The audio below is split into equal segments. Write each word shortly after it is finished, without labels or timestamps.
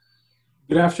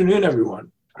Good afternoon, everyone.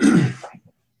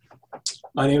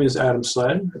 My name is Adam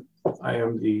Sledd. I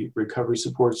am the Recovery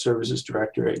Support Services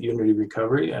Director at Unity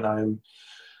Recovery, and I'm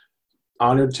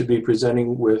honored to be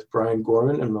presenting with Brian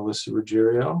Gorman and Melissa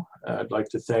Ruggiero. I'd like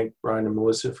to thank Brian and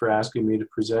Melissa for asking me to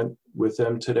present with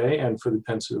them today, and for the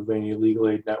Pennsylvania Legal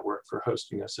Aid Network for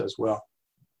hosting us as well.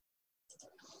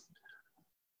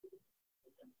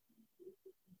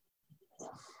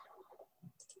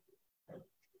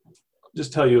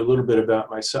 Just tell you a little bit about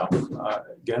myself.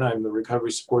 Again, I'm the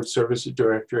Recovery Support Services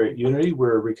Director at Unity.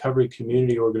 We're a recovery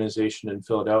community organization in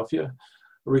Philadelphia.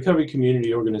 A recovery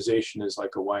community organization is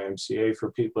like a YMCA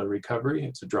for people in recovery.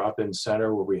 It's a drop-in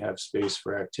center where we have space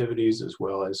for activities as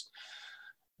well as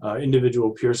individual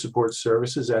peer support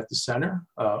services at the center.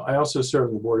 I also serve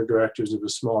on the board of directors of a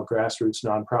small grassroots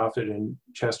nonprofit in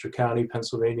Chester County,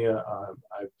 Pennsylvania.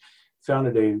 I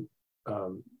founded a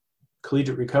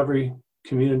collegiate recovery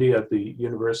community at the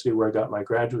university where I got my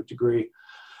graduate degree.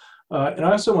 And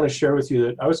I also want to share with you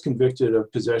that I was convicted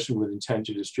of possession with intent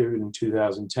to distribute in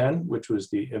 2010, which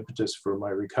was the impetus for my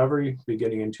recovery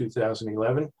beginning in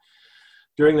 2011.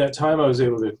 During that time, I was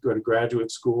able to go to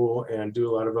graduate school and do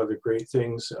a lot of other great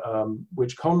things,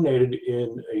 which culminated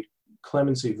in a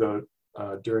clemency vote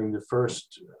during the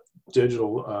first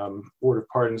digital Board of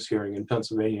Pardons hearing in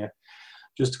Pennsylvania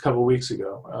just a couple weeks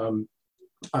ago.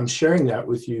 I'm sharing that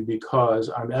with you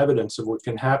because I'm evidence of what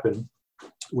can happen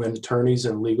when attorneys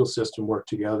and legal system work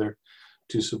together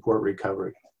to support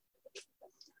recovery.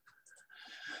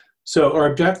 So our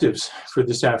objectives for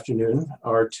this afternoon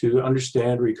are to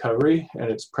understand recovery and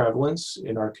its prevalence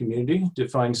in our community,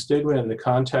 define stigma in the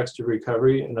context of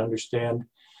recovery, and understand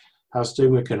how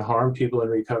stigma can harm people in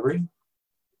recovery,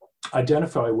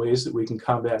 identify ways that we can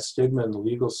combat stigma in the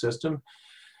legal system,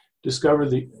 discover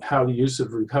how the use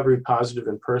of recovery positive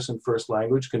and person-first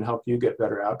language can help you get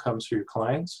better outcomes for your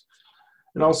clients,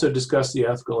 and also discuss the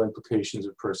ethical implications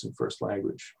of person-first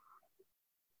language.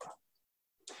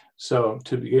 So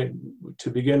to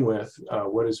begin with,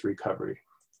 what is recovery?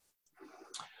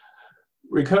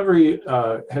 Recovery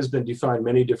has been defined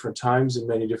many different times in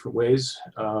many different ways.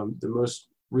 The most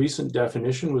recent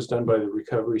definition was done by the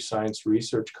Recovery Science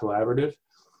Research Collaborative.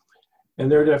 And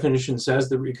their definition says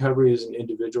that recovery is an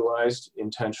individualized,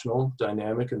 intentional,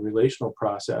 dynamic, and relational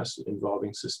process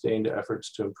involving sustained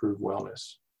efforts to improve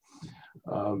wellness.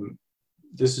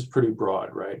 This is pretty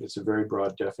broad, right? It's a very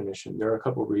broad definition. There are a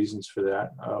couple of reasons for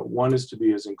that. One is to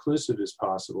be as inclusive as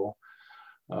possible.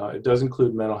 It does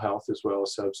include mental health as well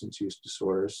as substance use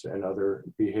disorders and other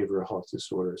behavioral health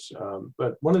disorders.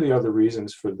 But one of the other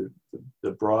reasons for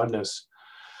the broadness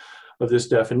of this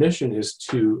definition is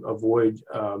to avoid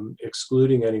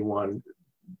excluding anyone.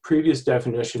 Previous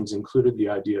definitions included the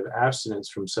idea of abstinence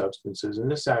from substances,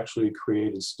 and this actually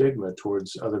created stigma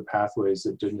towards other pathways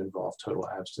that didn't involve total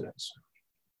abstinence.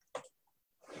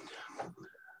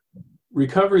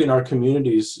 Recovery in our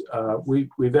communities,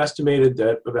 we've estimated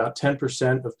that about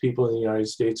 10% of people in the United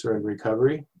States are in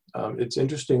recovery. It's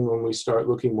interesting when we start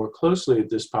looking more closely at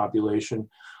this population,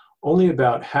 only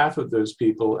about half of those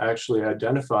people actually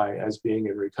identify as being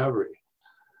in recovery.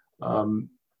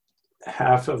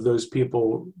 Half of those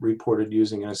people reported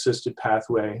using an assisted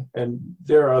pathway, and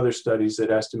there are other studies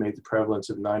that estimate the prevalence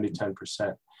of 9 to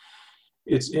 10%.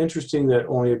 It's interesting that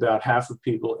only about half of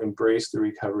people embrace the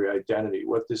recovery identity.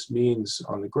 What this means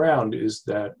on the ground is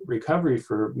that recovery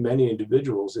for many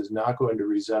individuals is not going to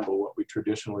resemble what we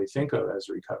traditionally think of as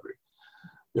recovery.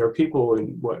 There are people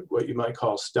in what you might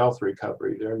call stealth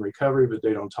recovery. They're in recovery, but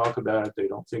they don't talk about it, they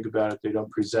don't think about it, they don't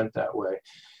present that way.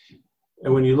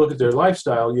 And when you look at their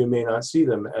lifestyle, you may not see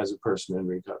them as a person in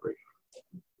recovery.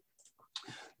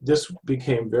 This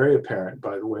became very apparent,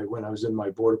 by the way, when I was in my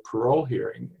board of parole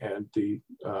hearing, and the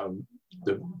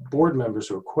board members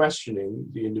were questioning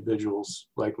the individuals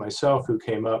like myself who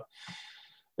came up,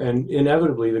 and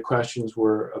inevitably the questions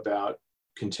were about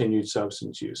continued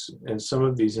substance use. And some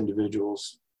of these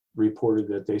individuals reported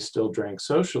that they still drank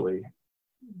socially.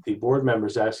 The board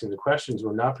members asking the questions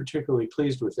were not particularly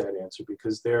pleased with that answer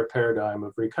because their paradigm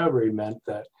of recovery meant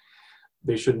that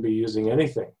they shouldn't be using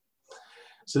anything.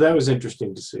 So that was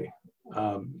interesting to see.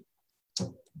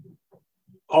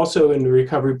 Also in the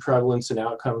recovery prevalence and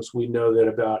outcomes, we know that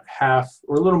about half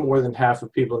or a little more than half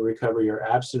of people in recovery are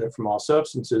abstinent from all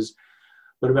substances,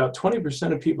 but about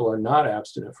 20% of people are not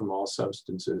abstinent from all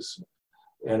substances,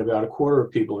 and about a quarter of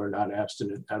people are not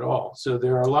abstinent at all. So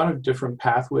there are a lot of different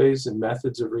pathways and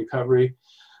methods of recovery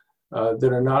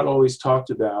that are not always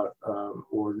talked about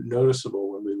or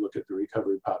noticeable when we look at the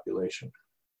recovery population.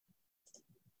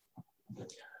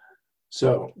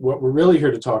 So what we're really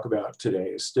here to talk about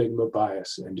today is stigma,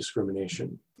 bias, and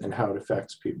discrimination. and how it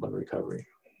affects people in recovery.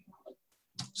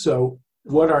 So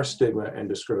what are stigma and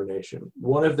discrimination?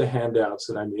 One of the handouts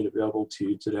that I made available to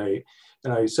you today,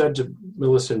 and I said to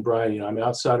Melissa and Brian, you know, I'm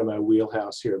outside of my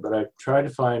wheelhouse here, but I tried to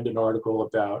find an article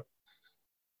about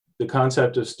the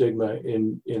concept of stigma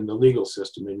in the legal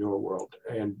system in your world.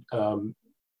 And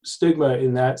stigma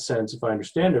in that sense, if I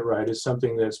understand it right, is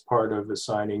something that's part of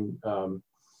assigning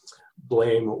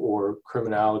blame or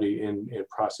criminality in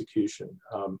prosecution.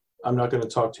 I'm not going to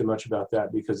talk too much about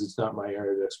that because it's not my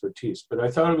area of expertise, but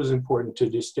I thought it was important to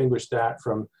distinguish that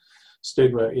from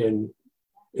stigma in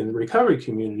the recovery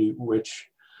community, which,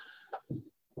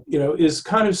 you know, is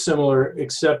kind of similar,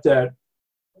 except that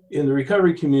in the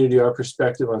recovery community, our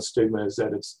perspective on stigma is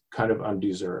that it's kind of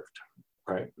undeserved,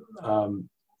 right?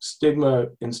 Stigma,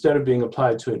 instead of being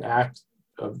applied to an act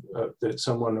that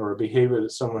someone, or a behavior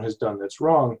that someone has done that's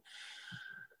wrong,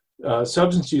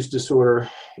 substance use disorder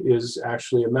is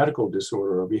actually a medical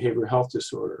disorder or behavioral health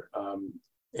disorder.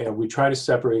 And we try to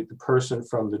separate the person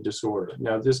from the disorder.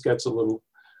 Now, this gets a little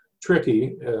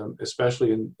tricky,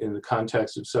 especially in the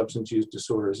context of substance use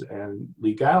disorders and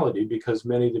legality, because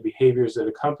many of the behaviors that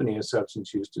accompany a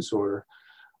substance use disorder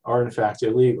are in fact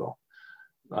illegal.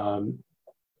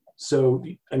 So,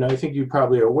 and I think you're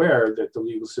probably aware that the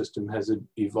legal system has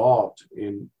evolved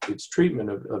in its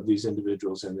treatment of these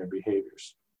individuals and their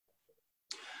behaviors.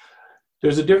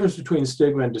 There's a difference between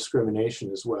stigma and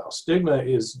discrimination as well. Stigma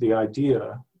is the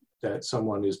idea that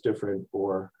someone is different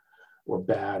or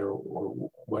bad or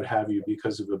what have you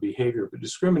because of a behavior, but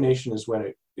discrimination is when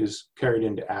it is carried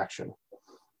into action.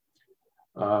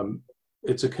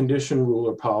 It's a condition, rule,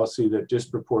 or policy that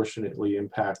disproportionately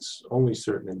impacts only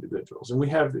certain individuals. And we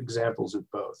have examples of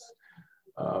both,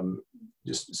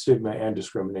 just stigma and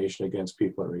discrimination against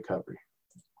people in recovery.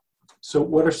 So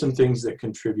what are some things that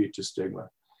contribute to stigma?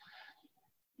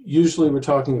 Usually we're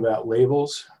talking about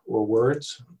labels or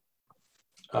words.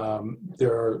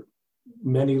 There are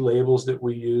many labels that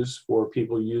we use for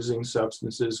people using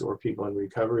substances or people in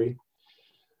recovery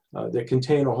that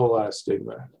contain a whole lot of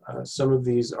stigma. Some of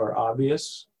these are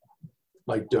obvious,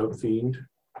 like dope fiend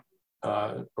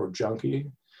or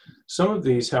junkie. Some of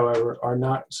these, however, are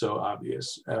not so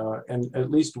obvious. And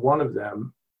at least one of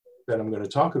them that I'm going to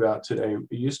talk about today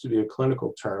used to be a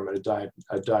clinical term and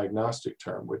a diagnostic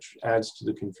term, which adds to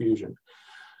the confusion.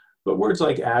 But words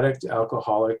like addict,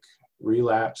 alcoholic,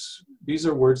 relapse, these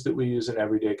are words that we use in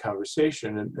everyday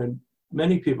conversation, and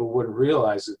many people wouldn't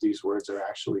realize that these words are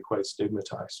actually quite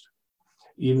stigmatized.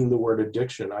 Even the word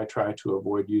addiction, I try to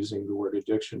avoid using the word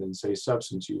addiction and say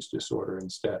substance use disorder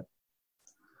instead.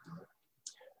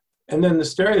 And then the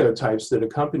stereotypes that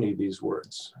accompany these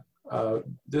words.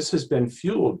 This has been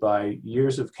fueled by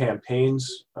years of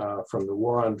campaigns from the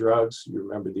war on drugs. You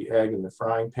remember the egg in the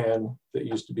frying pan that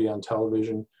used to be on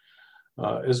television,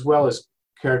 as well as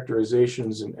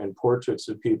characterizations and portraits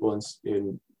of people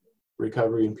in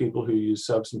recovery and people who use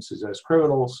substances as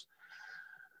criminals,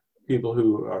 people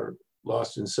who are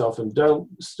lost in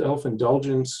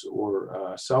self-indulgence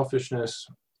or selfishness,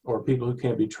 or people who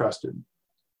can't be trusted.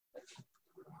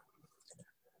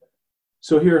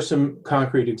 So here are some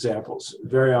concrete examples.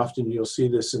 Very often you'll see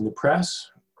this in the press.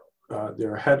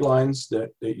 There are headlines that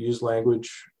use language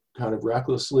kind of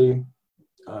recklessly,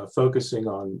 focusing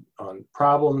on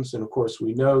problems. And of course,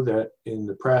 we know that in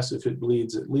the press, if it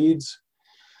bleeds, it leads.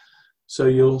 So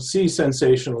you'll see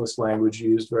sensationalist language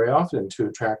used very often to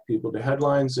attract people to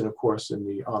headlines, and of course, in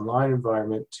the online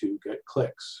environment to get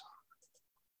clicks.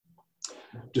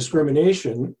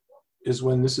 Discrimination is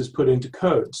when this is put into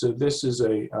code. So this is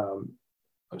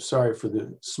I'm sorry for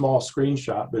the small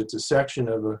screenshot, but it's a section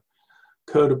of a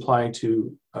code applying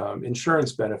to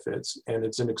insurance benefits, and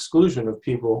it's an exclusion of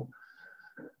people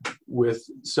with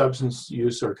substance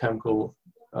use or chemical,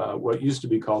 what used to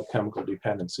be called chemical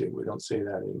dependency. We don't say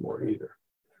that anymore either.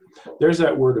 There's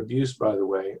that word abuse, by the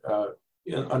way.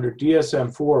 Under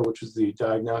DSM-4, which is the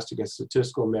Diagnostic and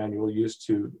Statistical Manual used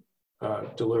to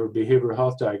deliver behavioral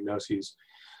health diagnoses,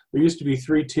 there used to be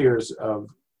 3 tiers of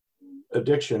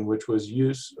addiction, which was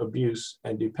use, abuse,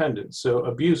 and dependence. So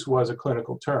abuse was a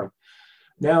clinical term.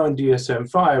 Now in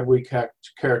DSM-5, we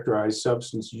characterize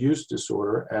substance use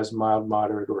disorder as mild,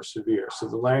 moderate, or severe. So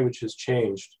the language has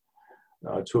changed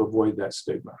to avoid that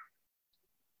stigma.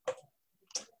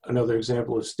 Another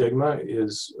example of stigma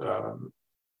is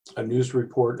a news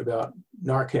report about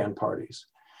Narcan parties.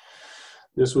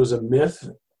 This was a myth.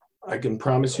 I can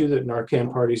promise you that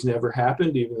Narcan parties never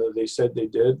happened, even though they said they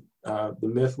did. The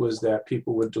myth was that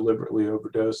people would deliberately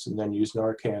overdose and then use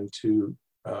Narcan to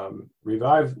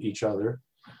revive each other.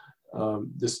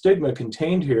 The stigma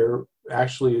contained here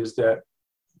actually is that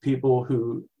people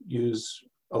who use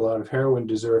a lot of heroin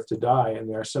deserve to die, and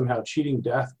they're somehow cheating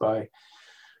death by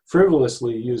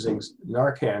frivolously using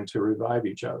Narcan to revive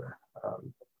each other,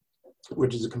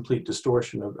 which is a complete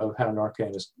distortion of how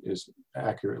Narcan is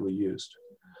accurately used.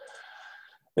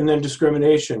 And then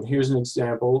discrimination. Here's an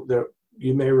example that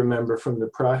you may remember from the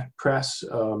press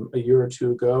a year or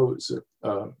two ago. It was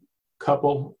a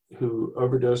couple who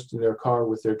overdosed in their car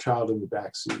with their child in the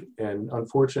backseat. And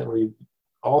unfortunately,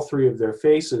 all three of their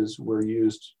faces were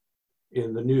used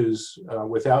in the news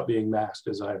without being masked,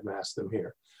 as I have masked them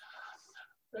here.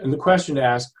 And the question to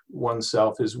ask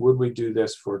oneself is, would we do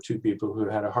this for two people who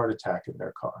had a heart attack in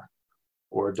their car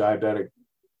or a diabetic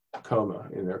coma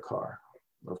in their car?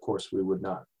 Of course, we would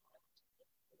not.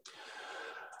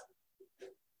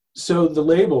 So the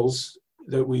labels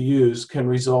that we use can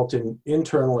result in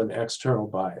internal and external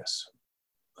bias.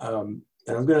 And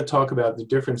I'm going to talk about the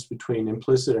difference between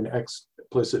implicit and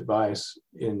explicit bias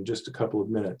in just a couple of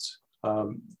minutes.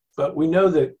 But we know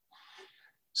that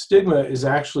stigma is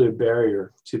actually a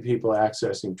barrier to people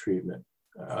accessing treatment.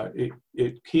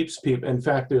 It keeps people, in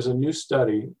fact, there's a new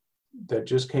study that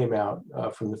just came out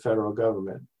from the federal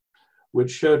government,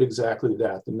 which showed exactly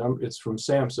that. It's from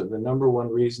SAMHSA. The number one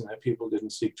reason that people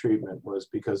didn't seek treatment was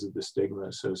because of the stigma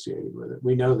associated with it.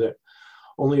 We know that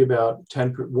only about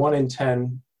 1 in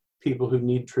 10 people who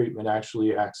need treatment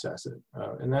actually access it.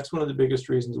 And that's one of the biggest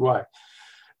reasons why.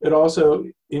 It also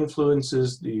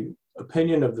influences the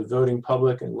opinion of the voting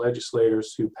public and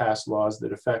legislators who pass laws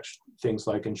that affect things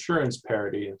like insurance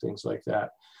parity and things like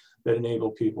that, that enable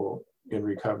people in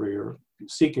recovery or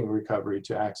seeking recovery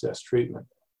to access treatment.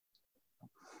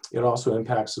 It also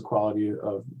impacts the quality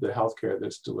of the healthcare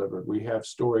that's delivered. We have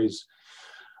stories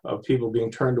of people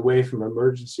being turned away from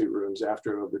emergency rooms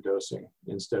after overdosing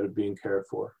instead of being cared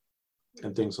for,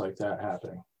 and things like that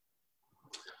happening.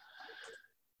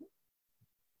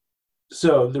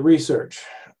 So the research.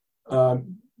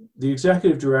 The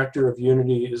executive director of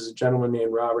Unity is a gentleman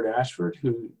named Robert Ashford,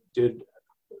 who did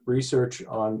research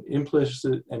on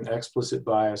implicit and explicit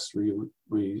bias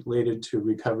related to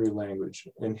recovery language.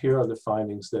 And here are the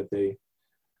findings that they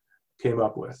came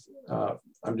up with.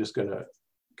 I'm just going to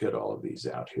get all of these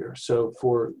out here. So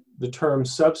for the term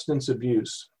substance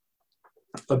abuse,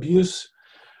 abuse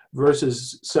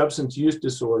versus substance use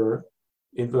disorder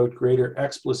invoked greater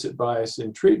explicit bias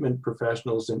in treatment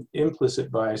professionals and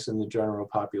implicit bias in the general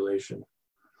population.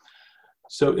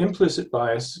 So implicit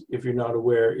bias, if you're not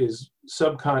aware, is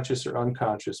subconscious or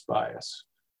unconscious bias.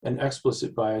 And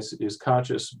explicit bias is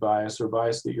conscious bias or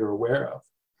bias that you're aware of.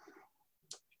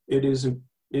 It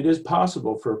is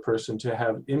possible for a person to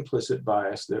have implicit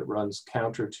bias that runs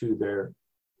counter to their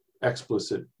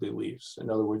explicit beliefs. In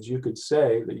other words, you could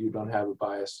say that you don't have a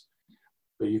bias,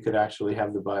 but you could actually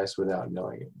have the bias without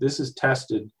knowing it. This is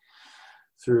tested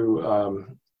through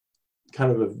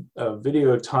kind of a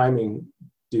video timing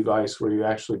device where you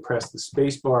actually press the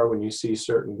space bar when you see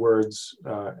certain words,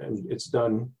 and it's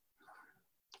done,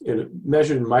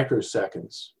 measured in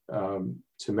microseconds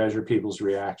to measure people's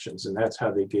reactions, and that's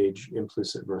how they gauge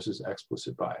implicit versus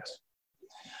explicit bias.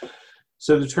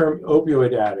 So the term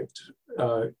opioid addict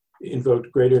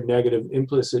invoked greater negative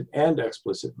implicit and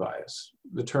explicit bias.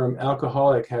 The term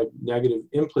alcoholic had negative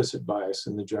implicit bias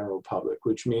in the general public,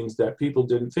 which means that people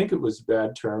didn't think it was a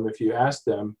bad term if you asked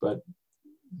them, but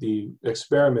the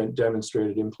experiment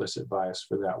demonstrated implicit bias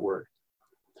for that word.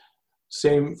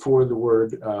 Same for the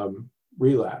word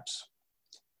relapse.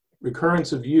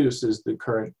 Recurrence of use is the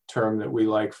current term that we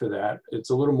like for that.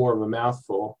 It's a little more of a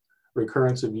mouthful.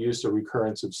 Recurrence of use or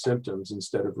recurrence of symptoms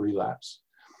instead of relapse.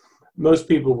 Most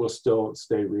people will still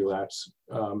stay relapse,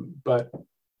 but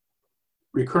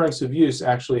recurrence of use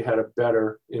actually had a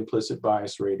better implicit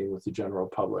bias rating with the general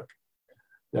public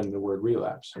than the word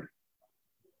relapse.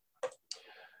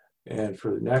 And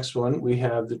for the next one, we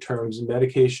have the terms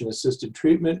medication-assisted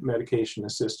treatment,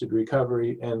 medication-assisted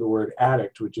recovery, and the word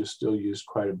addict, which is still used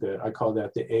quite a bit. I call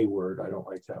that the A word. I don't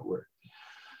like that word.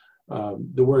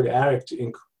 The word addict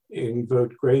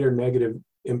invoked greater negative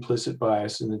implicit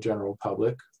bias in the general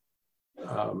public.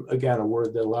 Again, a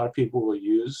word that a lot of people will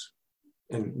use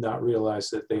and not realize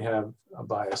that they have a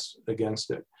bias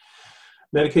against it.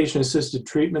 Medication-assisted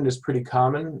treatment is pretty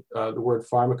common. The word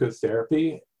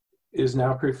pharmacotherapy is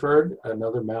now preferred,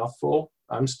 another mouthful.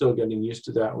 I'm still getting used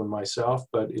to that one myself,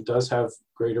 but it does have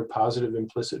greater positive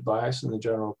implicit bias in the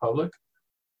general public.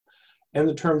 And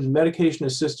the term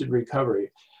medication-assisted recovery.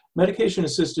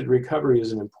 Medication-assisted recovery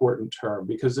is an important term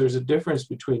because there's a difference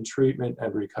between treatment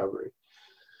and recovery.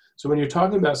 So when you're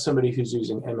talking about somebody who's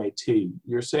using MAT,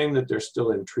 you're saying that they're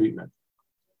still in treatment.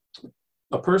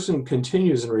 A person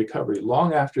continues in recovery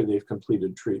long after they've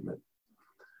completed treatment.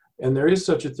 And there is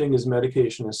such a thing as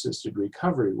medication-assisted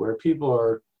recovery, where people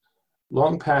are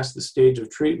long past the stage of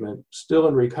treatment, still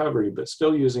in recovery, but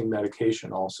still using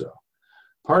medication also.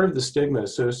 Part of the stigma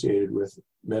associated with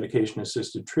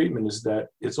medication-assisted treatment is that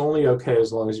it's only okay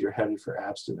as long as you're headed for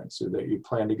abstinence, or that you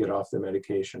plan to get off the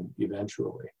medication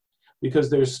eventually.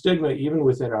 Because there's stigma even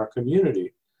within our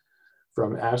community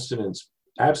from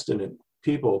abstinent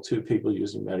people to people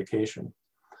using medication.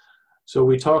 So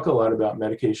we talk a lot about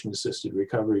medication-assisted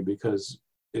recovery because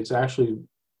it's actually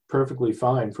perfectly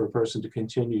fine for a person to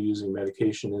continue using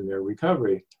medication in their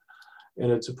recovery,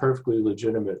 and it's a perfectly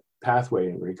legitimate pathway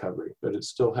in recovery, but it's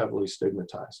still heavily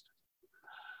stigmatized.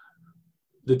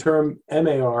 The term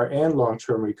MAR and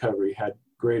long-term recovery had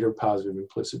greater positive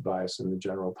implicit bias in the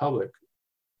general public.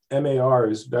 MAR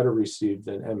is better received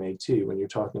than MAT when you're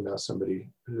talking about somebody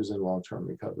who's in long-term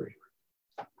recovery.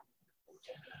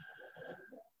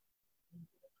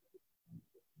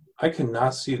 I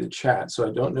cannot see the chat, so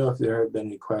I don't know if there have been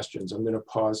any questions. I'm going to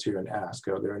pause here and ask,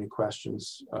 are there any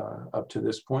questions up to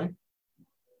this point?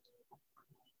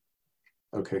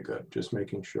 Okay, good, just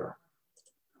making sure.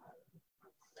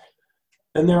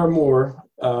 And there are more,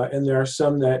 and there are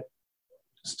some that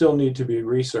still need to be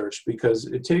researched because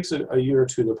it takes a year or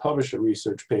two to publish a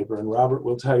research paper, and Robert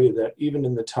will tell you that even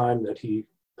in the time that he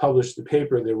published the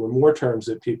paper, there were more terms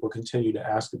that people continue to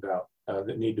ask about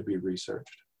that need to be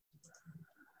researched.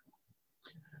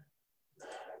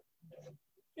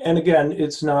 And again,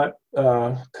 it's not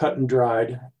cut and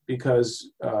dried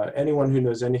because anyone who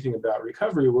knows anything about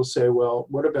recovery will say, well,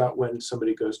 what about when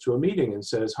somebody goes to a meeting and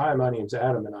says, hi, my name's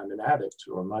Adam and I'm an addict,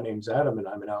 or my name's Adam and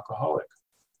I'm an alcoholic?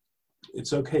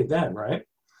 It's okay then, right?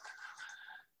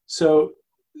 So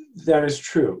that is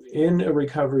true. In a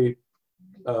recovery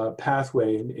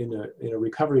pathway, in a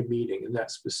recovery meeting, in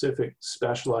that specific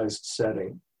specialized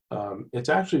setting, it's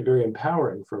actually very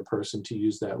empowering for a person to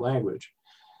use that language.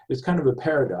 It's kind of a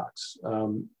paradox.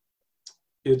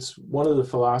 It's one of the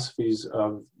philosophies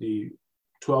of the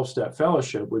 12-step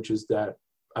fellowship, which is that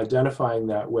identifying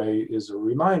that way is a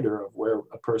reminder of where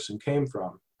a person came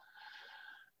from.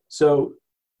 So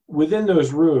within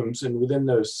those rooms and within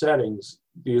those settings,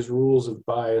 these rules of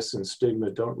bias and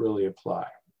stigma don't really apply.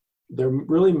 They're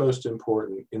really most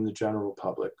important in the general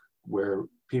public, where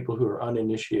people who are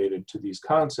uninitiated to these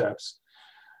concepts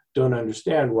don't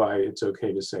understand why it's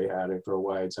okay to say addict or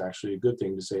why it's actually a good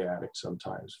thing to say addict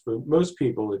sometimes. For most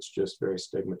people, it's just very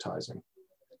stigmatizing.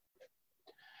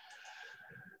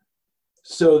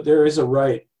 So there is a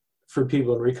right for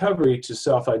people in recovery to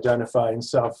self-identify and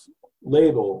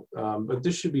self-label, but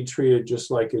this should be treated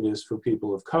just like it is for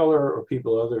people of color or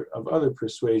people of other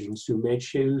persuasions who may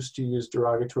choose to use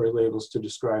derogatory labels to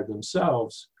describe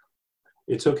themselves.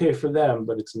 It's okay for them,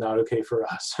 but it's not okay for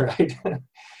us, right?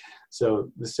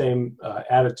 So the same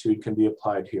attitude can be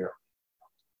applied here.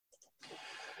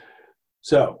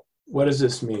 So what does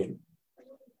this mean?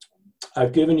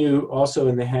 I've given you also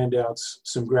in the handouts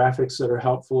some graphics that are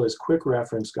helpful as quick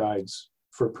reference guides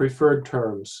for preferred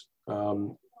terms.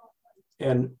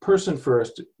 And person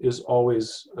first is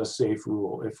always a safe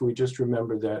rule. If we just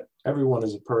remember that everyone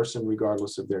is a person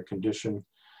regardless of their condition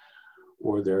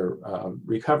or their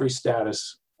recovery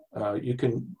status, you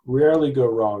can rarely go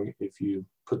wrong if you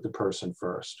put the person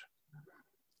first.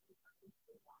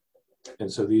 And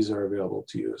so these are available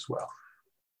to you as well.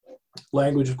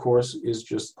 Language, of course, is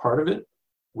just part of it.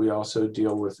 We also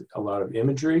deal with a lot of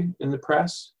imagery in the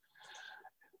press.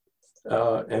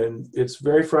 And it's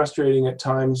very frustrating at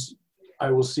times.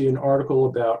 I will see an article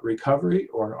about recovery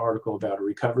or an article about a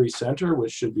recovery center,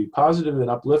 which should be positive and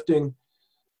uplifting,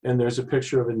 and there's a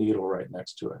picture of a needle right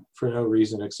next to it for no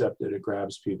reason except that it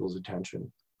grabs people's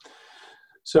attention.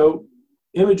 So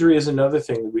imagery is another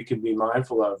thing that we can be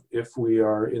mindful of if we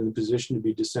are in the position to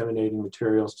be disseminating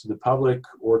materials to the public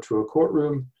or to a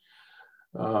courtroom.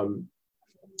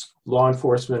 Law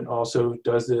enforcement also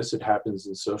does this. It happens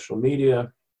in social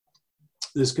media.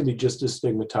 This can be just as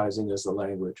stigmatizing as the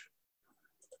language.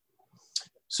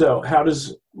 So how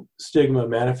does stigma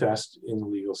manifest in the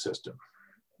legal system?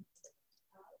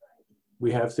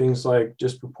 We have things like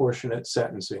disproportionate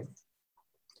sentencing,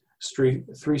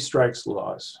 three strikes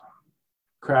laws,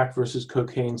 crack versus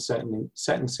cocaine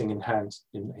sentencing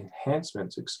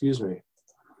enhancements,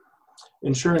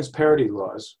 insurance parity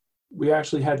laws. We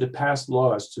actually had to pass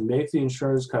laws to make the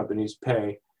insurance companies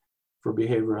pay for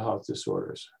behavioral health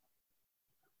disorders,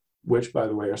 which, by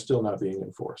the way, are still not being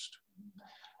enforced.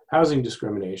 Housing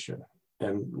discrimination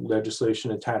and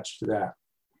legislation attached to that.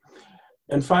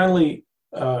 And finally,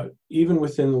 even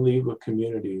within the legal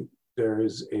community, there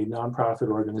is a nonprofit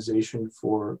organization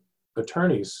for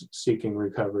attorneys seeking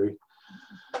recovery,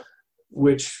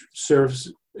 which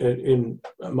serves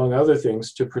among other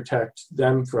things, to protect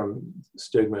them from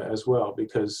stigma as well,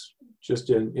 because just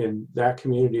in that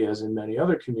community, as in many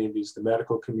other communities, the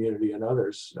medical community and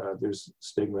others, there's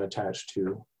stigma attached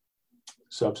to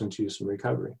substance use and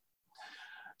recovery.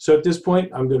 So at this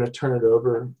point, I'm going to turn it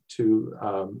over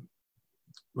to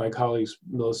my colleagues,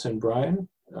 Melissa and Brian,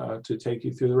 to take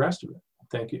you through the rest of it.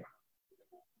 Thank you.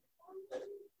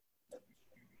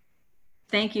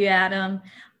 Thank you, Adam.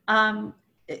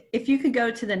 If you could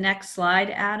go to the next slide,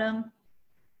 Adam.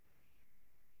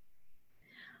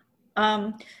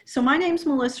 So my name's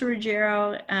Melissa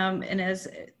Ruggiero, and as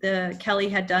Kelly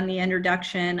had done the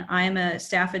introduction, I am a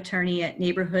staff attorney at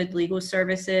Neighborhood Legal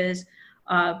Services,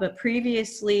 but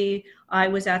previously I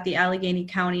was at the Allegheny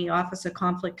County Office of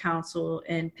Conflict Counsel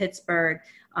in Pittsburgh,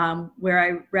 where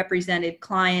I represented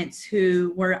clients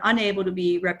who were unable to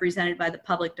be represented by the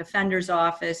Public Defender's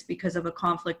Office because of a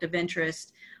conflict of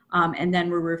interest, and then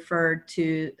were referred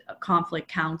to conflict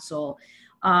counsel.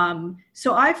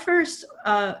 So I first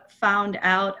found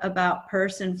out about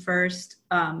person-first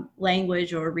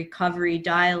language or recovery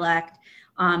dialect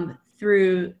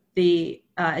through the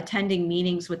attending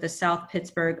meetings with the South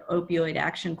Pittsburgh Opioid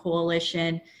Action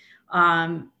Coalition.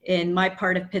 In my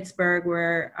part of Pittsburgh,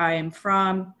 where I am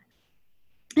from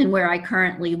and where I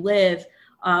currently live,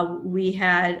 we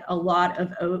had a lot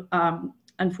of,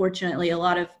 unfortunately, a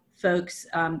lot of folks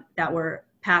that were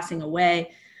passing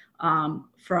away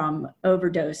from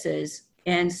overdoses.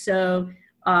 And so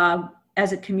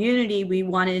as a community, we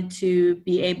wanted to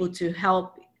be able to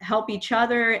help each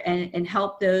other and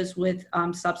help those with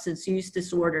substance use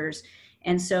disorders.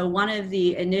 And so one of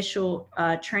the initial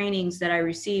trainings that I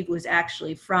received was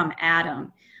actually from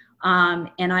Adam.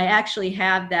 And I actually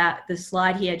have the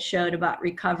slide he had showed about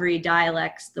recovery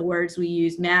dialects, the words we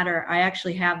use matter. I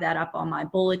actually have that up on my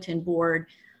bulletin board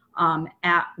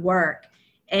at work.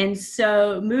 And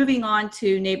so moving on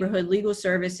to Neighborhood Legal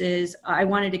Services, I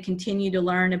wanted to continue to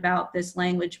learn about this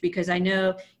language because I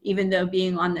know, even though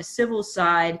being on the civil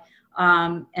side,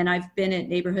 and I've been at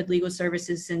Neighborhood Legal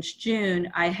Services since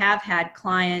June, I have had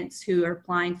clients who are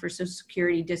applying for Social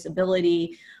Security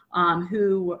disability,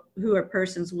 who are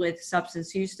persons with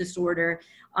substance use disorder.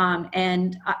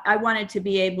 And I wanted to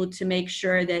be able to make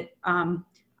sure that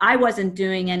I wasn't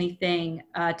doing anything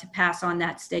to pass on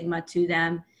that stigma to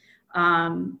them.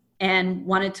 And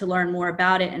wanted to learn more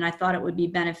about it. And I thought it would be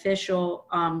beneficial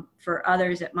for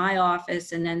others at my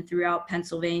office and then throughout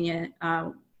Pennsylvania,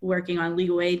 working on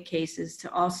legal aid cases,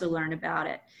 to also learn about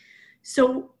it.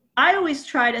 So I always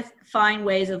try to find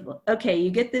ways of, okay, you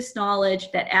get this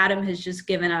knowledge that Adam has just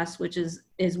given us, which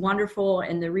is wonderful,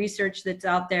 and the research that's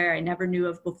out there I never knew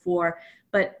of before,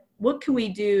 but what can we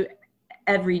do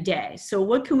every day? So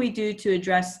what can we do to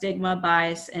address stigma,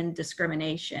 bias, and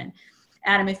discrimination?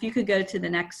 Adam, if you could go to the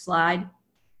next slide.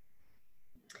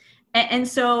 And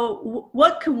so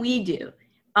what can we do?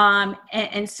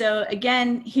 And so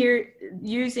again, here,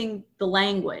 using the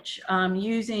language,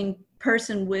 using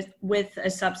person with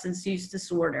a substance use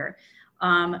disorder,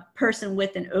 person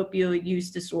with an opioid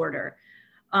use disorder,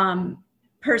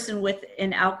 person with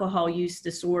an alcohol use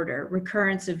disorder,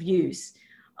 recurrence of use,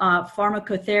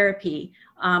 pharmacotherapy,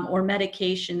 or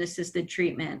medication-assisted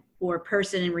treatment, or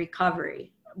person in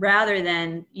recovery, rather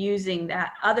than using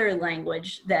that other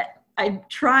language that I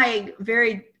try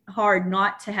very hard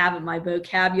not to have in my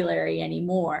vocabulary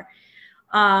anymore.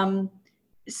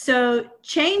 So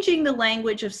changing the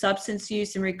language of substance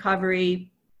use and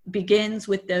recovery begins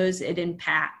with those it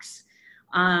impacts.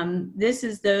 This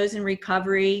is those in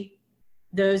recovery,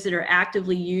 those that are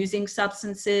actively using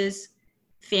substances,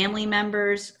 family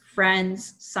members,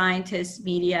 friends, scientists,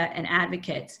 media, and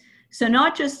advocates. So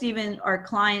not just even our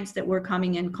clients that we're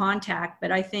coming in contact, but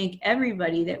I think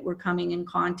everybody that we're coming in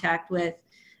contact with,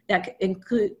 that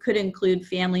could include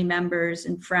family members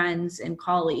and friends and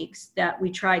colleagues, that we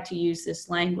try to use this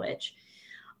language.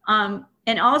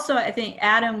 And also, I think,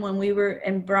 Adam,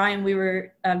 and Brian, we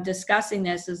were discussing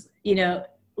this, is, you know,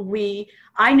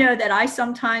 I know that I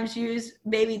sometimes use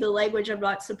maybe the language I'm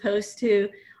not supposed to,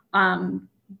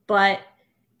 but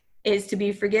is to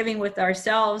be forgiving with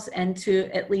ourselves and to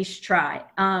at least try.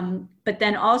 But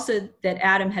then also, that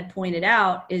Adam had pointed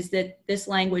out, is that this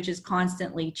language is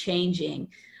constantly changing,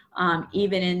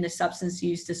 even in the substance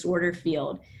use disorder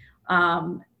field.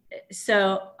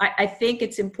 So I think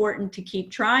it's important to keep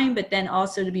trying, but then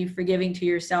also to be forgiving to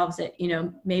yourselves that, you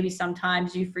know, maybe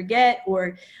sometimes you forget,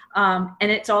 or, and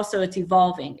it's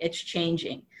evolving, it's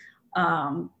changing,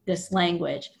 this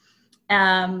language.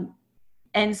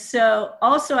 And so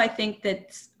also, I think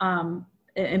that's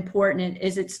important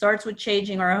is it starts with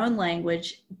changing our own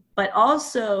language, but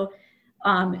also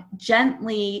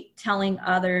gently telling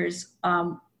others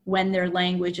when their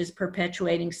language is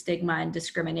perpetuating stigma and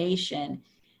discrimination.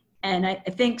 And I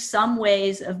think some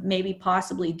ways of maybe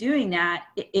possibly doing that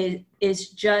is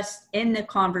just in the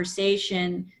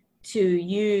conversation to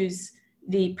use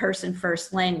the person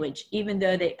first language, even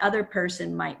though the other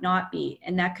person might not be,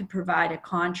 and that could provide a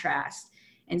contrast.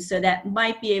 And so that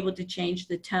might be able to change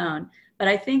the tone. But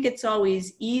I think it's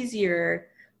always easier,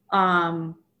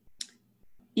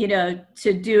 you know,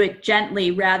 to do it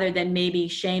gently rather than maybe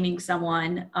shaming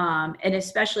someone, and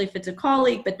especially if it's a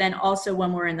colleague, but then also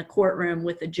when we're in the courtroom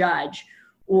with a judge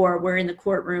or we're in the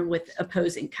courtroom with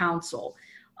opposing counsel,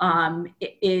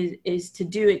 is to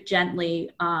do it gently,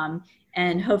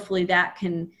 and hopefully that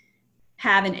can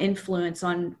have an influence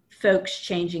on folks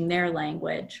changing their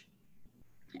language.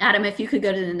 Adam, if you could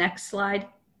go to the next slide.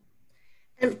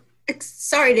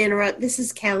 Sorry to interrupt. This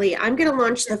is Kelly. I'm going to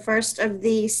launch the first of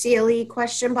the CLE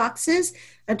question boxes.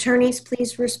 Attorneys,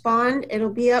 please respond. It'll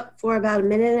be up for about 1.5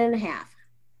 minutes.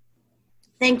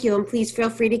 Thank you, and please feel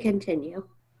free to continue.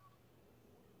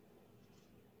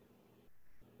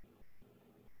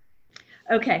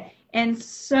 Okay, and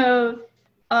so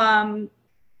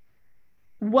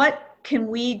what can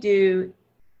we do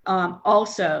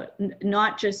also,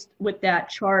 not just with that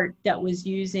chart that was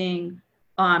using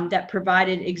that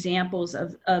provided examples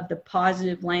of the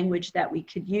positive language that we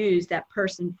could use, that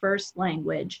person first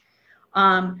language.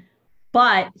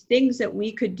 But things that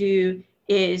we could do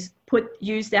is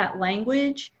use that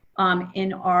language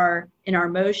in our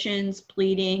motions,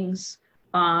 pleadings,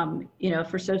 you know,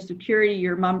 for Social Security,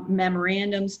 your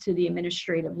memorandums to the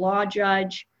administrative law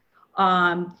judge.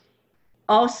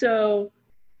 Also,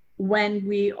 when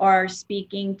we are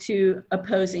speaking to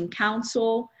opposing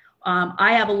counsel,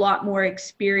 I have a lot more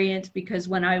experience because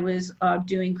when I was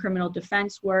doing criminal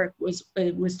defense work,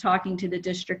 was talking to the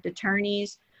district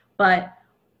attorneys. But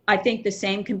I think the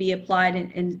same can be applied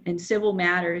in civil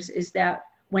matters, is that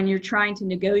when you're trying to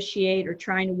negotiate or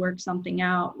trying to work something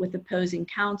out with opposing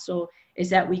counsel, is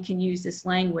that we can use this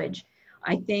language.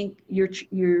 I think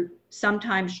you're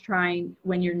sometimes trying,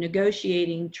 when you're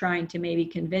negotiating, trying to maybe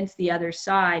convince the other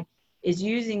side, is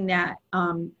using that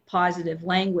positive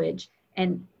language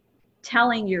and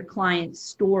telling your client's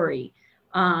story.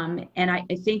 And I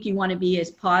think you want to be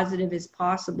as positive as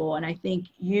possible. And I think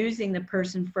using the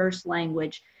person first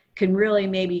language can really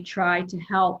maybe try to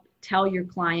help tell your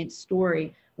client's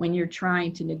story when you're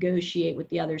trying to negotiate with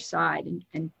the other side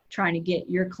and trying to get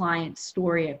your client's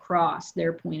story across,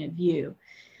 their point of view.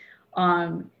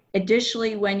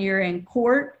 Additionally, when you're in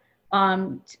court,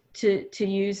 to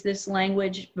use this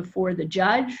language before the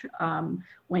judge,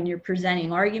 when you're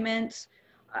presenting arguments,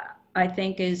 I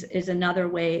think is another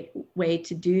way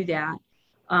to do that.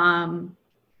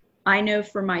 I know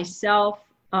for myself,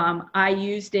 I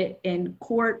used it in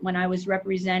court when I was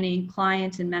representing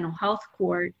clients in mental health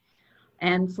court.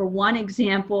 And for one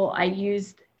example, I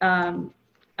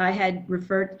had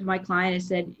referred to my client and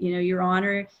said, you know, Your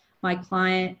Honor, my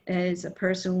client is a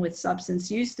person with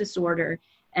substance use disorder.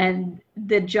 And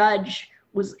the judge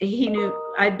he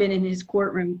knew I'd been in his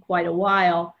courtroom quite a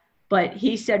while, but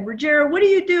he said, Ruggiero, what are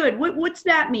you doing? What's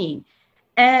that mean?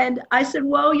 And I said,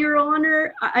 well, Your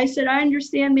Honor, I said, I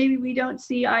understand maybe we don't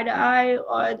see eye to eye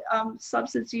on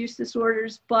substance use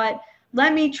disorders, but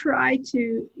let me try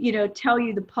to, you know, tell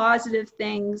you the positive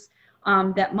things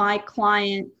that my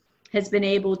client has been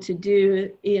able to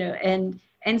do, you know,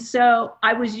 and so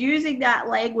I was using that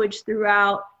language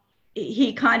throughout.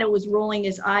 He kind of was rolling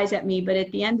his eyes at me, but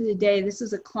at the end of the day, this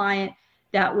is a client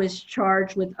that was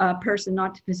charged with a person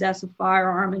not to possess a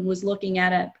firearm and was looking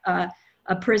at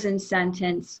a prison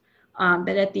sentence.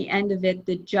 But at the end of it,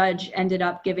 the judge ended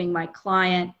up giving my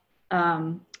client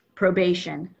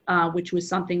probation, which was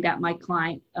something that my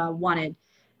client wanted.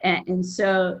 And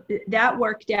so that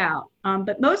worked out.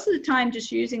 But most of the time,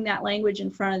 just using that language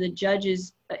in front of the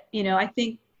judges, you know, I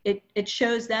think it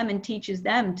shows them and teaches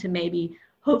them to maybe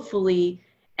hopefully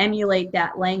emulate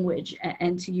that language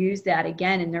and to use that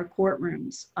again in their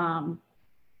courtrooms.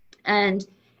 And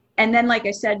then, like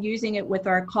I said, using it with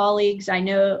our colleagues. I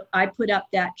know I put up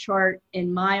that chart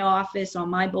in my office on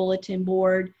my bulletin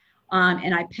board,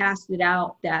 and I passed it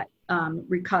out, that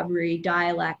recovery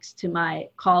dialects, to my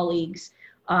colleagues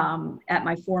at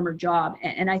my former job.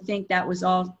 And I think that was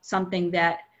all something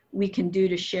that we can do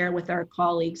to share with our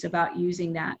colleagues about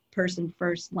using that person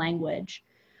first language.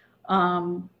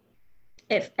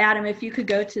 If Adam, if you could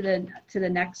go to the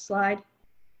next slide.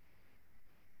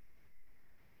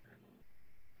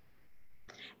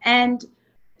 And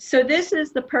so this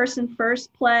is the person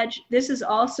first pledge. This is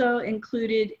also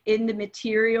included in the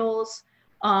materials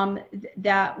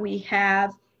that we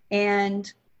have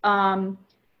And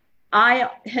I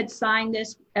had signed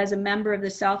this as a member of the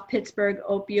South Pittsburgh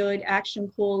Opioid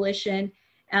Action Coalition.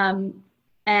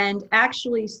 And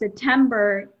actually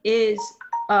September is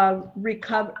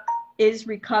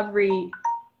recovery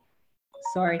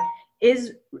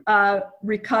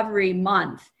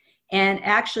month. And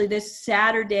actually this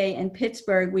Saturday in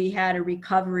Pittsburgh, we had a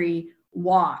recovery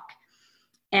walk.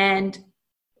 And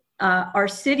our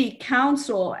city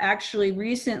council actually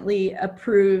recently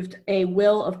approved a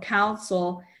will of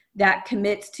council that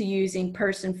commits to using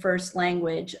person-first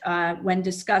language when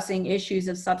discussing issues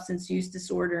of substance use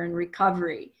disorder and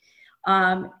recovery.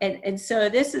 And so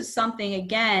this is something,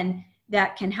 again,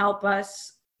 that can help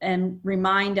us and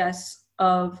remind us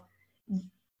of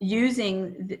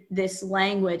using this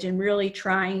language and really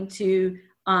trying to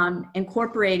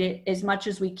incorporate it as much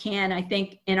as we can, I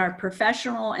think, in our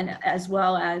professional and as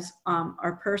well as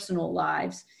our personal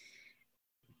lives.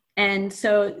 And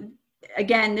so,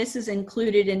 again, this is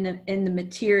included in the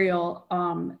material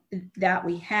that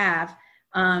we have.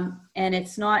 And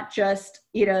it's not just,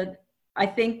 I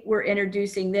think we're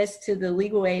introducing this to the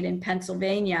legal aid in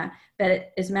Pennsylvania, but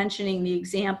it is mentioning the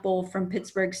example from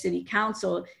Pittsburgh City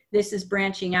Council. This is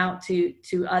branching out to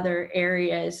other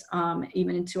areas,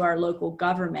 even into our local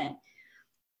government.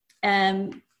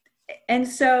 And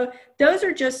so those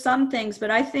are just some things,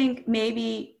 but I think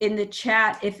maybe in the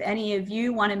chat, if any of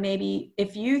you want to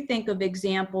if you think of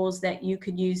examples that you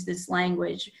could use this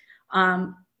language.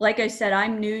 Like I said,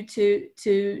 I'm new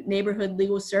to neighborhood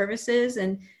legal services,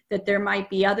 and that there might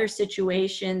be other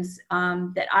situations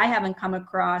that I haven't come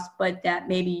across, but that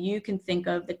maybe you can think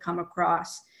of that come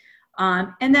across.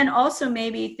 And then also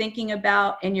maybe thinking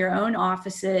about in your own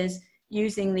offices,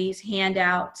 using these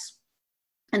handouts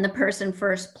and the person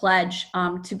first pledge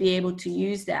to be able to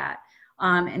use that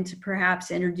and to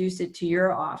perhaps introduce it to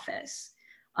your office.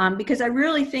 Because I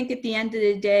really think at the end of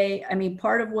the day, I mean,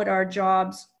 part of what our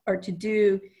jobs are to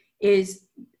do is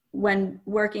when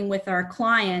working with our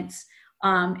clients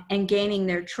and gaining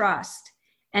their trust.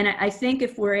 And I think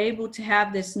if we're able to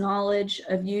have this knowledge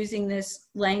of using this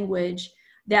language,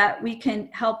 that we can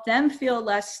help them feel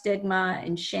less stigma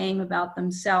and shame about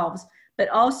themselves, but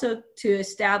also to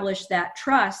establish that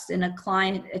trust in a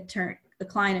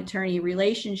client-attorney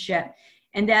relationship.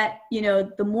 And that,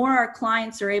 the more our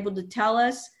clients are able to tell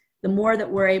us, the more that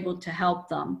we're able to help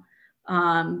them.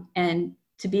 And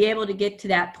to be able to get to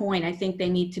that point, I think they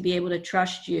need to be able to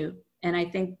trust you. And I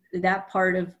think that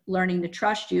part of learning to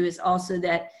trust you is also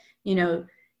that,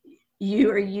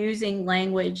 you are using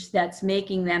language that's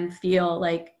making them feel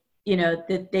like,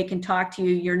 that they can talk to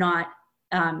you. You're not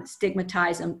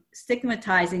stigmatizing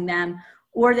them,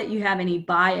 or that you have any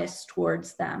bias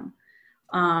towards them.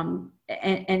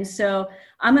 And so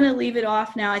I'm going to leave it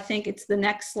off now. I think it's the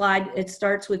next slide. It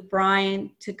starts with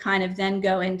Brian to kind of then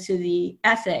go into the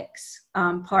ethics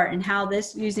part and how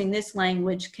using this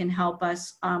language can help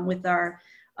us with our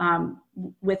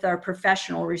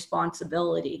professional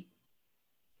responsibility.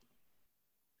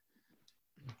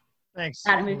 Thanks,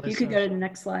 Adam, Melissa. if you could go to the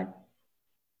next slide.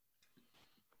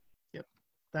 Yep.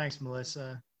 Thanks,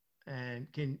 Melissa. And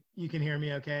you can hear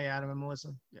me okay, Adam and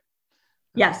Melissa? Yep.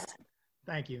 Yes.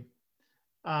 Thank you.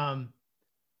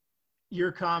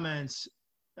 Your comments,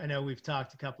 I know we've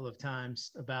talked a couple of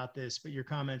times about this, but your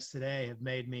comments today have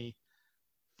made me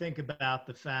think about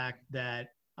the fact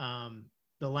that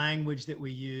the language that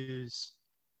we use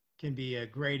can be a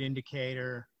great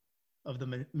indicator of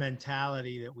the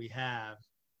mentality that we have.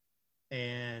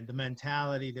 And the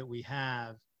mentality that we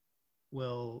have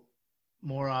will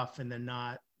more often than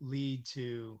not lead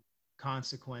to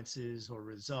consequences or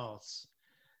results.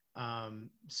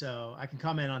 So I can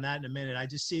comment on that in a minute. I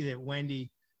just see that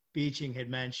Wendy Beeching had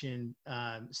mentioned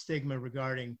stigma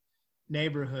regarding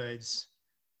neighborhoods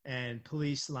and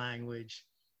police language.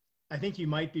 I think you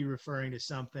might be referring to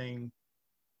something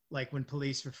like when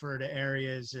police refer to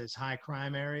areas as high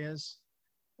crime areas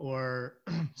or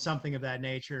something of that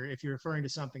nature. If you're referring to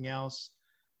something else,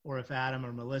 or if Adam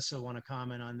or Melissa want to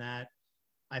comment on that,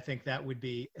 I think that would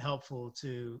be helpful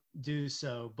to do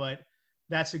so. But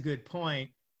that's a good point.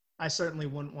 I certainly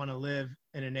wouldn't want to live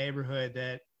in a neighborhood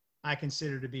that I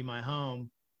consider to be my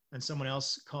home and someone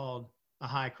else called a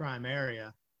high crime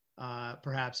area.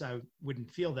 Perhaps I wouldn't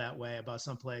feel that way about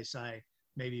someplace I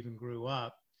maybe even grew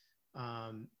up.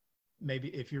 Maybe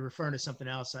if you're referring to something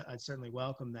else, I'd certainly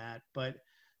welcome that. But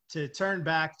to turn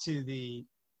back to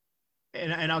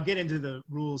and I'll get into the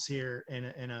rules here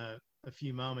in a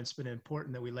few moments, but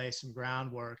important that we lay some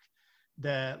groundwork.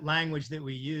 The language that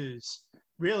we use,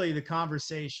 really the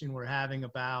conversation we're having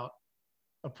about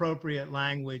appropriate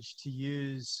language to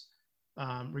use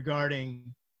regarding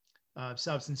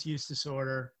substance use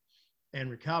disorder and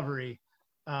recovery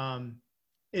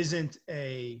isn't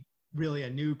really a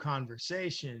new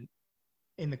conversation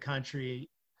in the country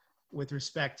with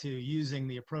respect to using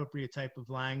the appropriate type of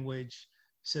language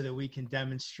so that we can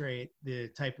demonstrate the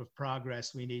type of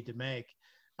progress we need to make.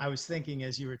 I was thinking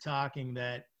as you were talking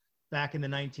that back in the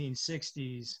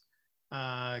 1960s,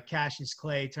 Cassius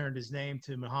Clay turned his name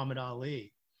to Muhammad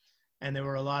Ali. And there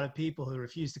were a lot of people who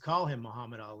refused to call him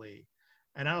Muhammad Ali.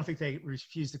 And I don't think they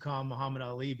refused to call him Muhammad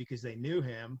Ali because they knew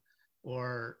him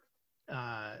or,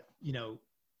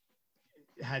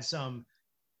 had some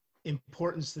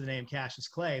importance to the name Cassius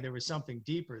Clay. There was something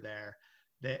deeper there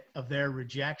of their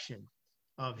rejection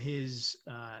of his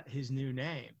new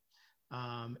name.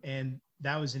 And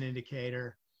that was an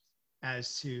indicator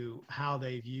as to how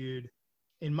they viewed,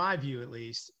 in my view at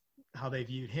least, how they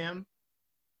viewed him,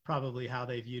 probably how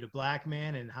they viewed a black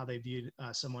man, and how they viewed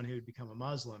someone who had become a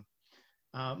Muslim.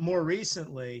 More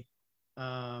recently,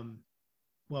 some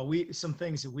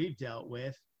things that we've dealt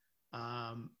with,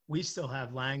 we still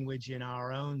have language in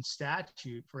our own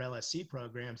statute for LSC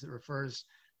programs that refers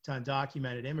to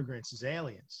undocumented immigrants as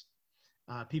aliens.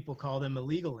 People call them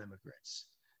illegal immigrants.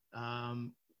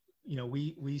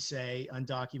 We say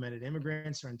undocumented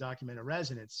immigrants or undocumented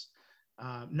residents,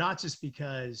 not just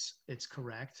because it's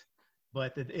correct,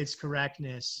 but that its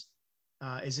correctness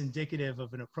is indicative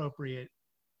of an appropriate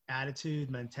attitude,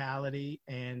 mentality,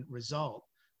 and result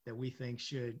that we think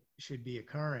should be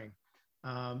occurring.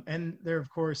 And there, of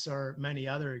course, are many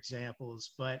other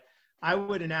examples, but I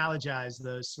would analogize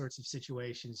those sorts of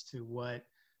situations to what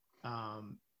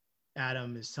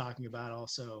Adam is talking about,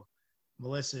 also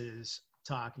Melissa is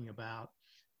talking about.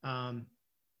 I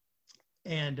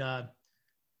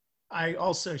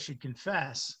also should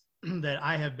confess that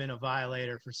I have been a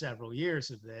violator for several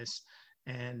years of this,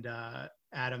 and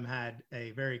Adam had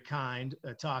a very kind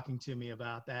talking to me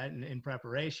about that in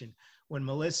preparation. When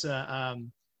Melissa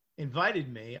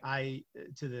invited me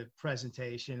to the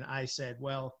presentation, I said,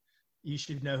 well, you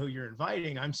should know who you're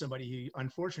inviting. I'm somebody who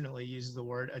unfortunately uses the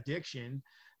word addiction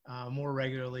more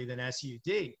regularly than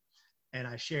SUD. And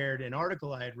I shared an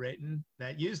article I had written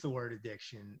that used the word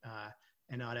addiction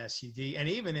and not SUD. And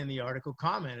even in the article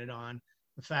commented on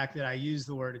the fact that I use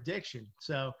the word addiction.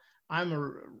 So I'm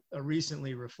a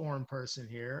recently reformed person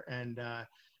here. And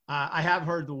I have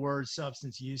heard the word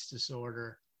substance use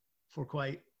disorder for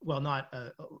not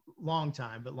a long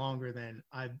time, but longer than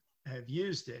I have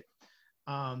used it.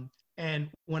 And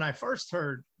when I first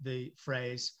heard the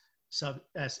phrase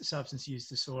substance use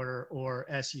disorder or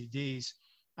SUDs,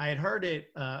 I had heard it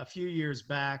a few years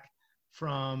back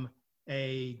from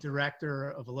a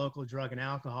director of a local drug and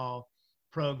alcohol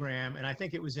program. And I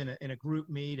think it was in a group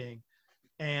meeting.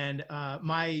 And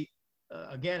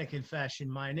again, a confession,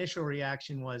 my initial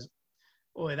reaction was,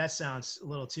 boy, that sounds a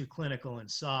little too clinical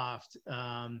and soft.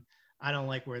 I don't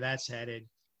like where that's headed.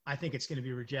 I think it's going to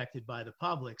be rejected by the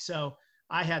public. So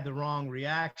I had the wrong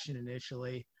reaction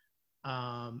initially.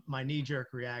 My knee-jerk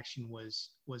reaction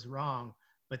was wrong,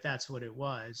 but that's what it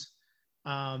was.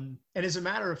 And as a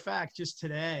matter of fact, just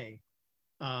today,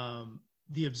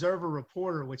 the Observer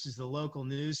Reporter, which is the local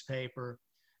newspaper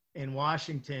in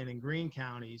Washington and Greene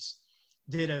counties,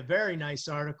 did a very nice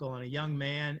article on a young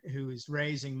man who is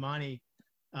raising money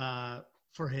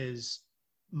for his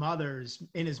mother's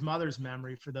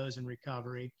memory for those in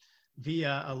recovery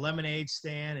via a lemonade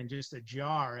stand and just a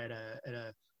jar at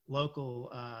a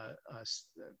local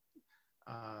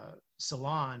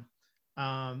salon.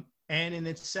 And in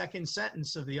its second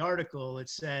sentence of the article, it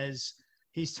says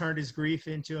he's turned his grief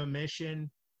into a mission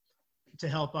to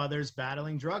help others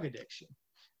battling drug addiction.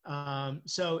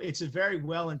 So it's a very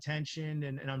well-intentioned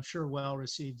and I'm sure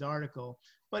well-received article,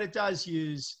 but it does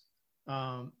use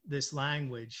this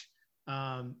language.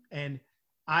 And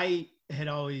I had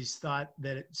always thought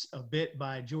that it's a bit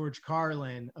by George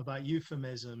Carlin about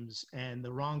euphemisms, and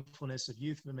the wrongfulness of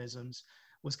euphemisms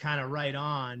was kind of right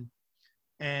on,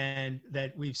 and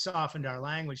that we've softened our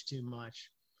language too much.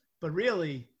 But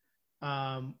really,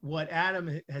 what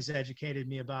Adam has educated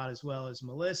me about, as well as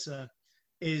Melissa,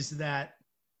 is that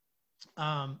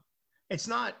it's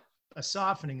not a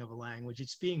softening of a language,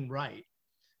 it's being right.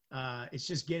 It's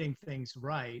just getting things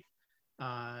right.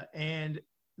 And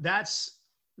that's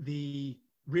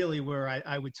really where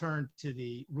I would turn to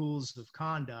the rules of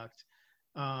conduct.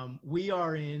 We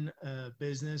are in a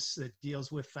business that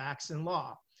deals with facts and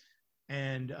law.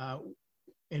 And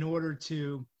in order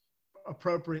to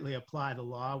appropriately apply the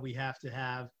law, we have to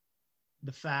have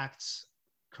the facts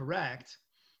correct.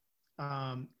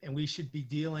 And we should be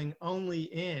dealing only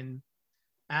in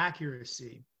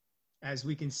accuracy. as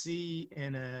we can see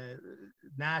in a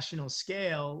national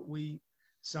scale, we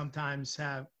sometimes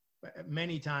have,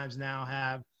 many times now,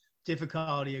 have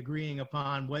difficulty agreeing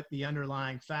upon what the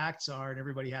underlying facts are, and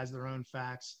everybody has their own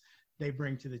facts they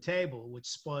bring to the table, which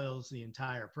spoils the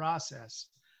entire process.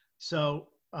 So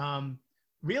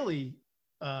really,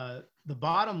 the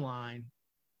bottom line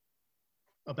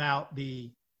about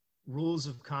the rules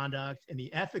of conduct and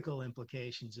the ethical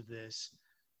implications of this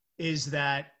is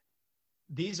that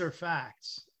these are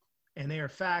facts, and they are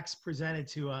facts presented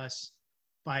to us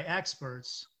by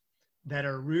experts that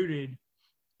are rooted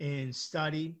in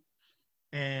study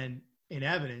and in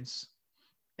evidence.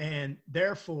 And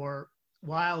therefore,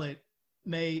 while it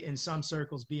may in some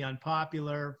circles be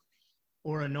unpopular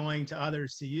or annoying to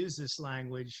others to use this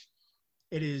language,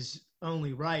 it is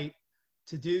only right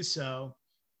to do so.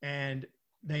 And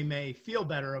they may feel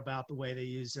better about the way they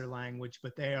use their language,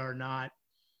 but they are not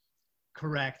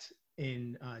correct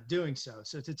in doing so.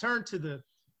 So to turn to the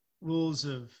rules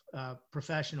of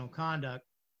professional conduct,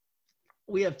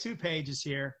 we have 2 pages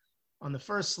here. On the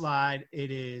first slide, it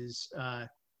is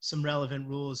some relevant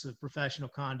rules of professional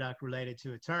conduct related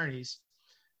to attorneys.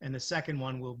 And the second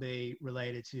one will be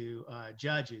related to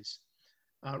judges.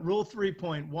 Rule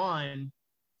 3.1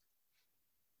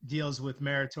 deals with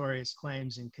meritorious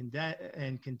claims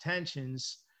and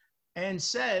contentions, and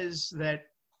says that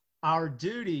our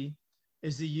duty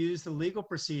is to use the legal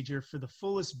procedure for the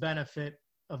fullest benefit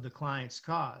of the client's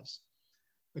cause.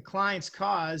 The client's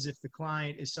cause, if the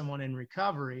client is someone in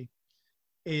recovery,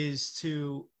 is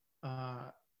to,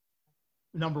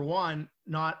 number one,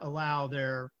 not allow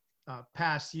their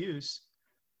past use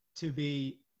to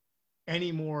be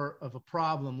any more of a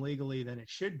problem legally than it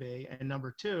should be. And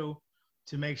number two,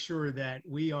 to make sure that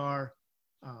we are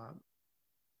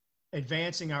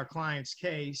advancing our client's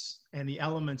case and the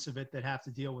elements of it that have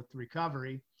to deal with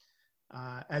recovery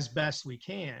as best we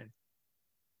can.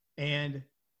 And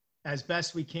as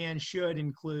best we can should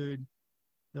include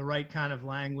the right kind of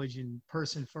language and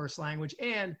person-first language,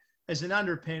 and as an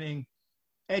underpinning,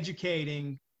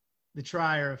 educating the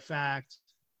trier of fact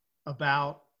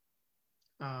about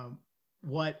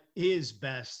what is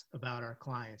best about our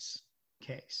client's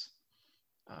case.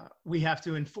 We have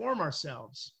to inform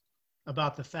ourselves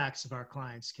about the facts of our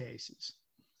clients' cases.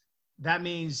 That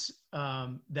means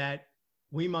that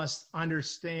we must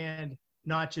understand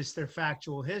not just their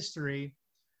factual history,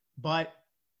 but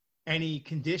any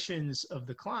conditions of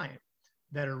the client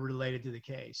that are related to the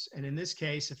case. And in this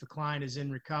case, if a client is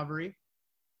in recovery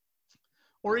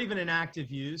or even in active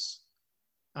use,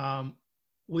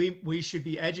 we should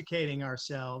be educating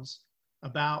ourselves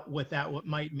about what that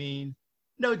might mean,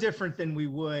 no different than we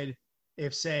would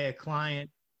if, say, a client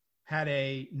had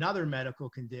another medical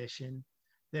condition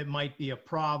that might be a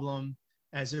problem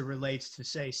as it relates to,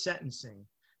 say, sentencing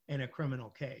in a criminal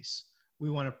case.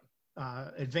 We want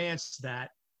to advance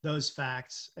those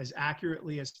facts as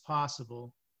accurately as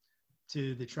possible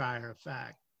to the trier of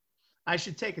fact. I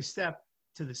should take a step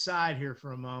to the side here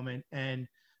for a moment and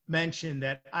mention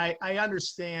that I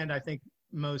understand, I think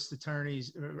most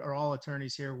attorneys or all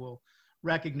attorneys here will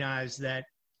recognize that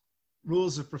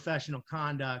rules of professional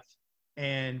conduct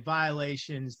and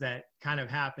violations that kind of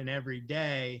happen every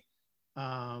day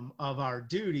of our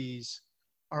duties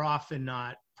are often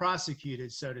not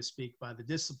prosecuted, so to speak, by the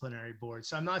disciplinary board.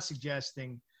 So I'm not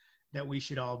suggesting that we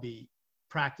should all be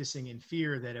practicing in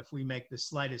fear that if we make the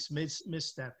slightest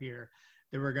misstep here,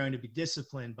 that we're going to be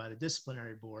disciplined by the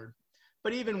disciplinary board.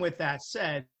 But even with that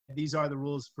said, these are the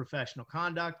rules of professional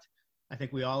conduct. I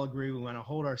think we all agree we want to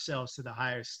hold ourselves to the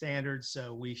highest standards,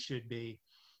 so we should be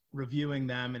reviewing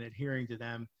them and adhering to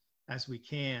them as we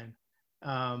can.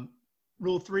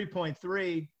 Rule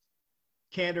 3.3,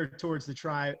 candor towards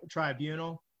the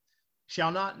tribunal,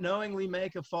 shall not knowingly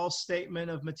make a false statement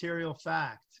of material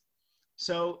fact.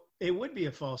 So it would be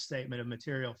a false statement of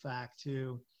material fact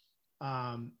to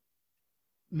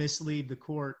mislead the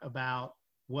court about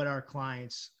what our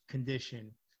client's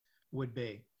condition would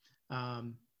be,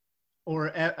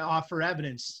 or offer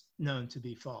evidence known to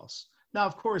be false. Now,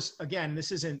 of course, again,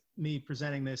 this isn't me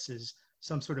presenting this as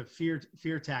some sort of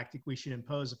fear tactic we should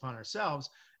impose upon ourselves.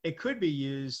 It could be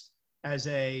used as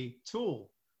a tool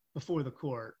before the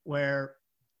court where,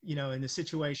 you know, in a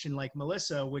situation like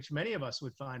Melissa, which many of us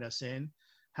would find us in,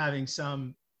 having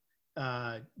some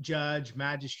judge,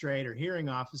 magistrate, or hearing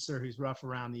officer who's rough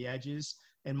around the edges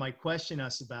and might question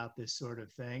us about this sort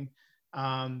of thing,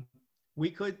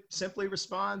 we could simply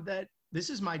respond that this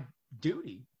is my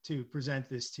duty to present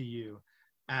this to you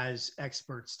as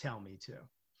experts tell me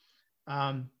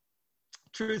to.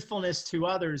 Truthfulness to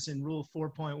others in Rule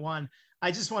 4.1,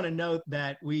 I just want to note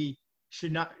that we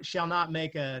shall not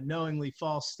make a knowingly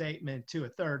false statement to a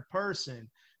third person.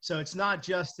 So it's not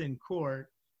just in court,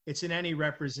 it's in any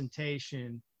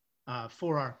representation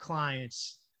for our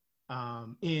clients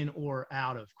in or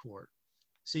out of court.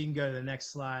 So you can go to the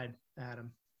next slide,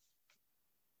 Adam.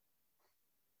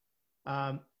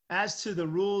 As to the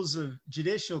rules of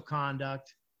judicial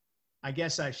conduct, I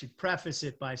guess I should preface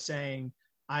it by saying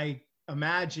I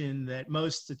imagine that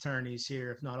most attorneys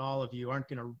here, if not all of you, aren't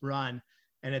going to run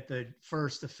and at the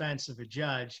first offense of a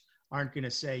judge aren't going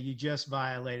to say, you just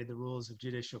violated the rules of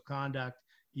judicial conduct.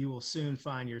 You will soon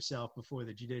find yourself before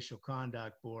the Judicial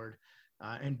Conduct Board.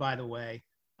 And by the way,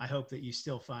 I hope that you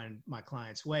still find my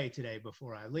client's way today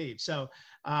before I leave. So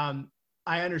I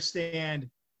understand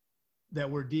that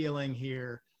we're dealing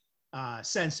here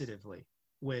sensitively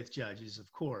with judges,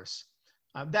 of course.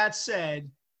 That said,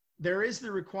 there is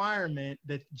the requirement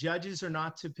that judges are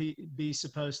not to be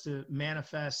supposed to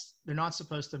manifest, they're not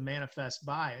supposed to manifest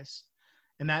bias,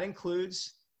 and that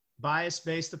includes bias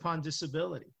based upon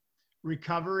disability.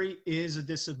 Recovery is a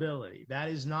disability. That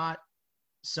is not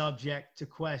subject to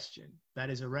question. That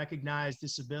is a recognized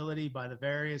disability by the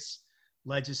various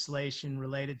legislation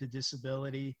related to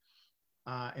disability,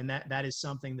 and that is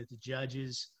something that the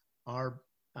judges are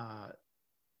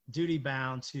duty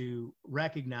bound to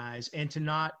recognize and to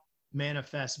not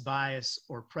manifest bias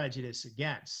or prejudice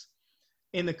against.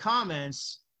 In the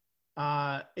comments,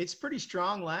 it's pretty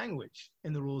strong language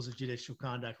in the rules of judicial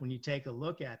conduct when you take a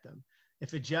look at them.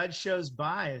 If a judge shows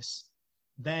bias,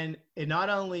 then it not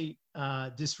only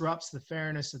disrupts the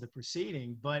fairness of the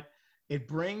proceeding, but it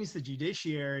brings the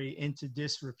judiciary into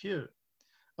disrepute.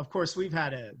 Of course, we've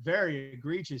had a very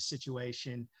egregious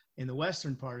situation in the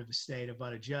western part of the state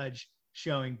about a judge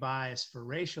showing bias for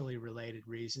racially related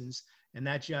reasons. And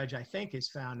that judge, I think, has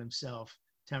found himself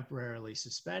temporarily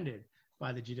suspended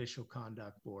by the Judicial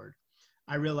Conduct Board.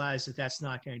 I realize that that's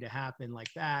not going to happen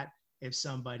like that if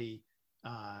somebody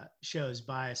shows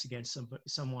bias against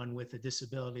someone with a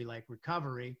disability like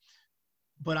recovery.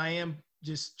 But I am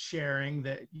just sharing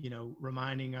that,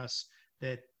 reminding us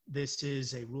that this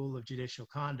is a rule of judicial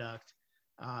conduct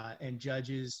and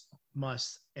judges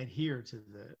must adhere to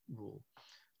the rule.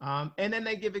 And then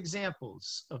they give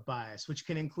examples of bias, which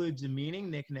can include demeaning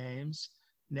nicknames,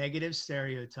 negative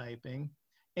stereotyping,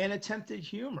 and attempted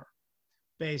humor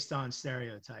based on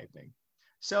stereotyping.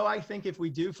 So I think if we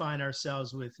do find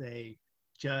ourselves with a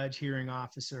judge, hearing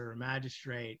officer, or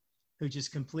magistrate who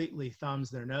just completely thumbs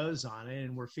their nose on it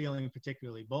and we're feeling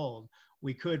particularly bold,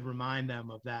 we could remind them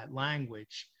of that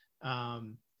language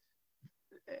and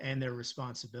their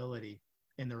responsibility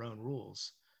in their own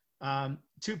rules.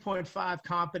 2.5,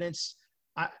 competence.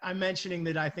 I'm mentioning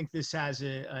that I think this has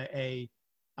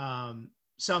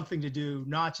something to do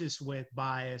not just with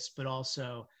bias, but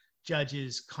also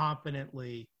judges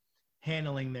competently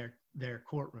handling their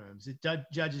courtrooms.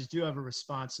 Judges do have a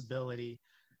responsibility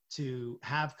to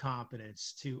have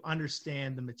competence, to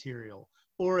understand the material,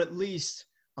 or at least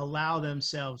allow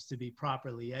themselves to be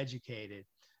properly educated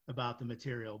about the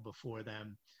material before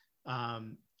them.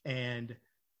 And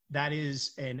that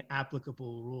is an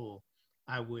applicable rule,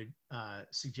 I would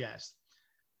suggest.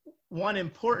 One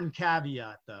important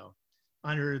caveat, though,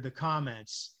 under the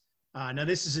comments. Now,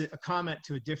 this is a comment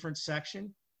to a different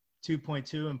section,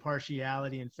 2.2,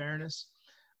 impartiality and fairness.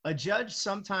 A judge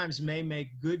sometimes may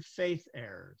make good faith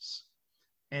errors,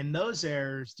 and those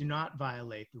errors do not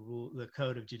violate the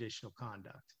code of judicial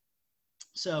conduct.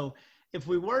 So if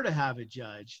we were to have a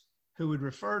judge who would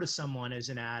refer to someone as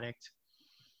an addict,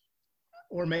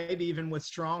 or maybe even with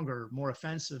stronger, more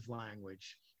offensive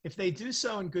language, if they do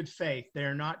so in good faith,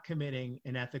 they're not committing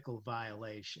an ethical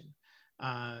violation.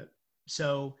 And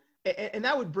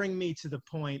that would bring me to the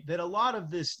point that a lot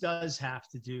of this does have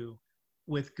to do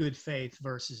with good faith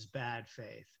versus bad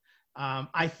faith.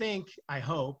 I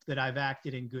hope that I've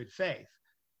acted in good faith,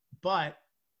 but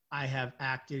I have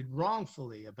acted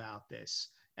wrongfully about this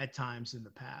at times in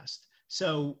the past.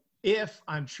 So if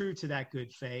I'm true to that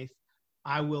good faith,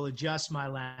 I will adjust my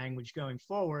language going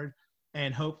forward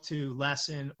and hope to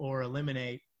lessen or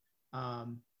eliminate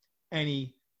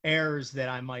any errors that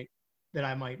I might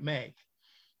make.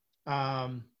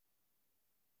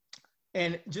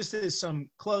 And just as some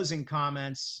closing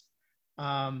comments,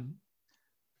 in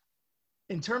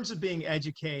terms of being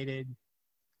educated,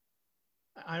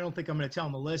 I don't think I'm going to tell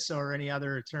Melissa or any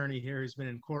other attorney here who's been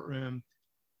in courtroom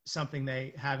something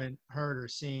they haven't heard or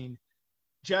seen.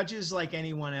 Judges, like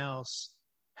anyone else,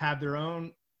 have their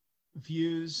own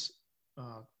views,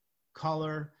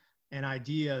 color, and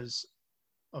ideas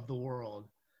of the world.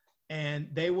 And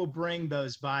they will bring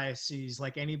those biases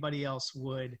like anybody else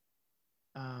would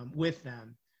with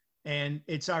them. And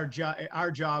it's our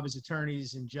job as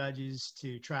attorneys and judges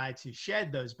to try to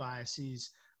shed those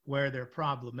biases where they're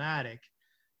problematic.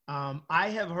 I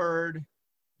have heard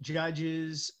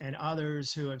judges and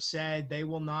others who have said they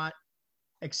will not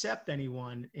accept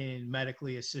anyone in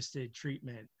medically assisted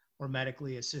treatment or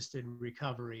medically assisted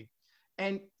recovery.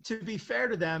 And to be fair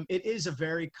to them, it is a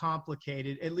very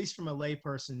complicated, at least from a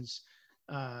layperson's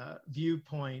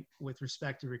viewpoint with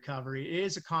respect to recovery, it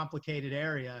is a complicated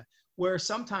area where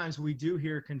sometimes we do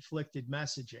hear conflicted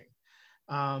messaging.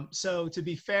 So to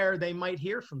be fair, they might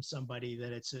hear from somebody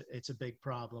that it's a big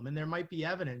problem, and there might be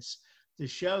evidence to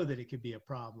show that it could be a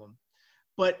problem.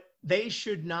 But they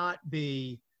should not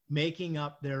be making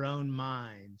up their own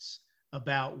minds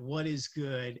about what is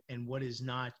good and what is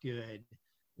not good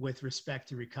with respect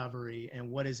to recovery and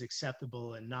what is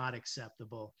acceptable and not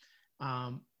acceptable.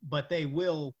 But they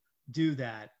will do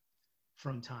that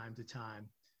from time to time.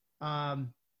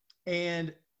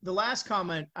 And the last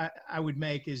comment I would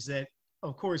make is that,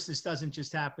 of course, this doesn't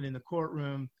just happen in the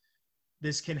courtroom.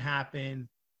 This can happen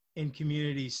in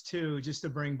communities too, just to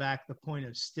bring back the point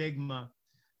of stigma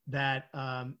that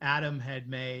Adam had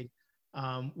made.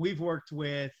 We've worked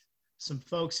with some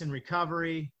folks in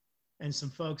recovery and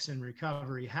some folks in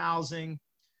recovery housing.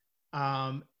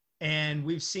 And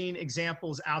we've seen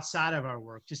examples outside of our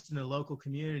work, just in the local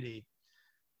community.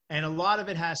 And a lot of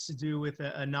it has to do with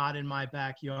a not in my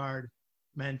backyard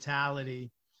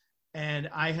mentality. And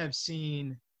I have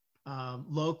seen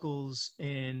locals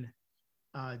in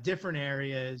different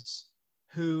areas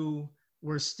who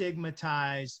were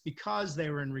stigmatized because they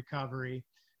were in recovery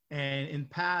and in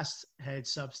past had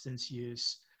substance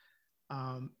use,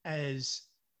 as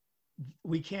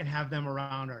we can't have them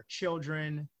around our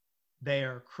children. They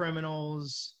are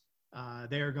criminals.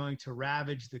 They are going to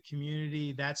ravage the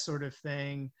community, that sort of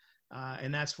thing.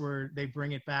 And that's where they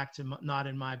bring it back to not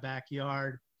in my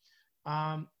backyard.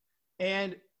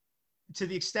 And to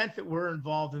the extent that we're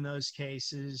involved in those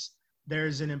cases,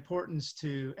 there's an importance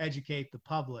to educate the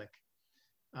public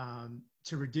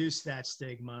to reduce that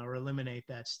stigma or eliminate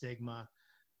that stigma,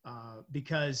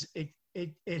 because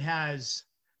it has,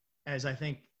 as I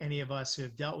think any of us who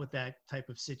have dealt with that type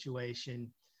of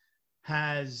situation,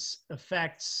 has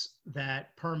effects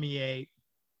that permeate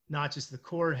not just the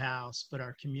courthouse, but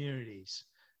our communities.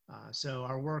 So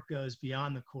our work goes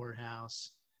beyond the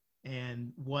courthouse,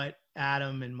 and what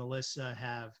Adam and Melissa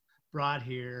have brought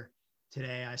here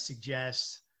today, I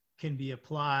suggest, can be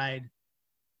applied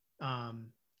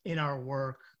in our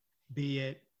work, be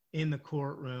it in the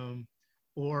courtroom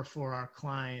or for our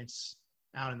clients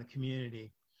out in the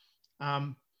community.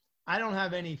 I don't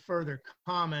have any further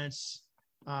comments.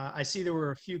 I see there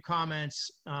were a few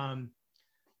comments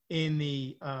in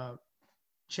the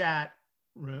chat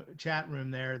room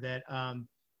there that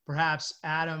perhaps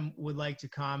Adam would like to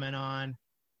comment on,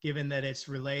 given that it's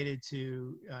related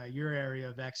to your area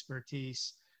of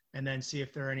expertise, and then see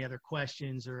if there are any other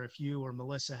questions or if you or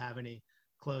Melissa have any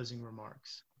closing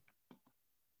remarks.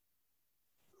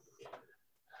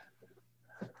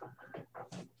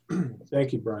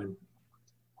 Thank you, Brian.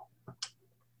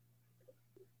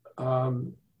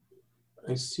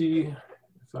 I see,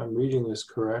 if I'm reading this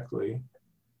correctly,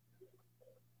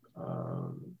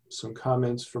 some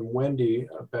comments from Wendy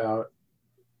about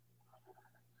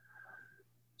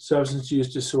substance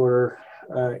use disorder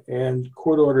and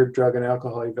court-ordered drug and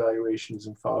alcohol evaluations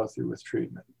and follow-through with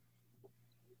treatment.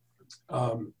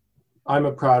 I'm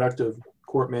a product of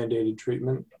court-mandated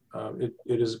treatment. It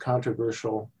is a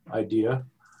controversial idea.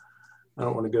 I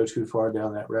don't want to go too far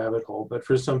down that rabbit hole, but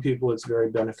for some people it's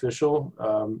very beneficial.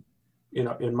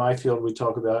 In my field, we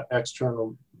talk about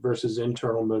external versus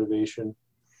internal motivation.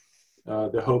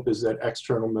 The hope is that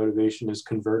external motivation is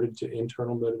converted to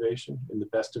internal motivation. In the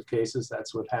best of cases,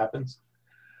 that's what happens.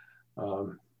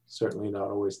 Certainly not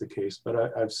always the case, but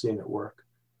I've seen it work.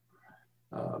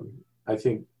 I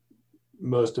think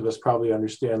most of us probably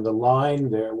understand the line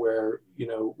there where,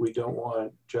 we don't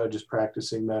want judges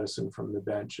practicing medicine from the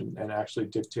bench and actually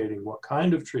dictating what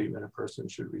kind of treatment a person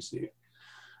should receive.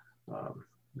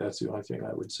 That's the only thing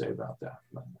I would say about that.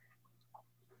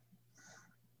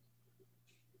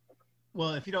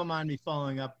 Well, if you don't mind me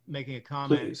following up, making a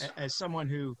comment, Please. As someone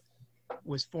who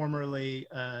was formerly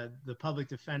the public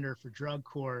defender for drug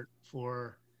court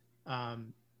for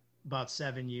about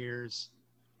 7 years,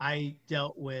 I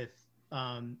dealt with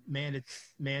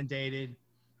mandated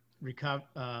recovery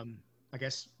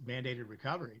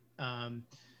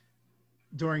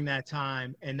during that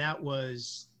time, and that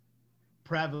was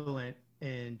prevalent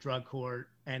in drug court,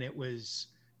 and it was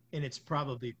in its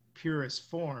probably purest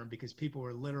form because people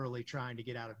were literally trying to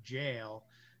get out of jail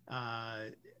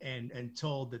and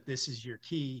told that this is your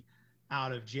key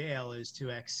out of jail, is to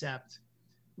accept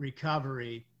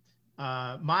recovery.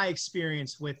 My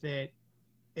experience with it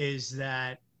is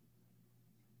that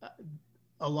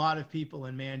a lot of people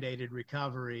in mandated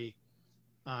recovery,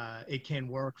 it can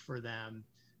work for them.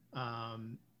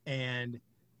 And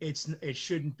it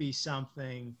shouldn't be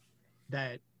something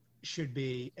that should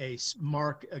be a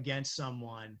mark against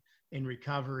someone in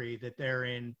recovery that they're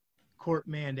in court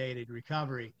mandated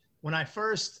recovery. When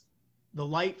the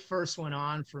light first went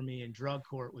on for me in drug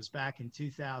court was back in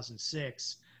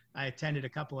 2006. I attended a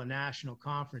couple of national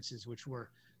conferences, which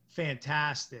were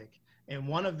fantastic. And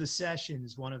one of the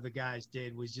sessions one of the guys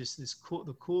did was just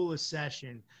the coolest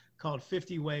session called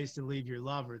 50 Ways to Leave Your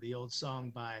Lover, the old song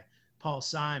by Paul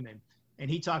Simon. And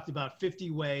he talked about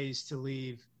 50 ways to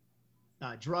leave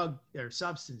drug or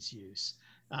substance use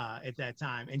at that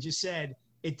time, and just said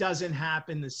it doesn't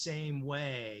happen the same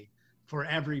way for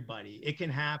everybody. It can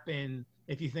happen,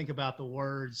 if you think about the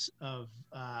words of,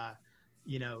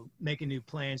 make a new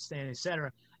plan, stand,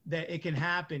 etc., that it can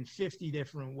happen 50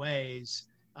 different ways,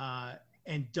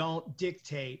 and don't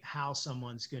dictate how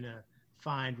someone's going to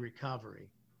find recovery.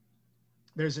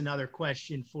 There's another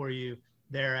question for you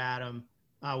there, Adam.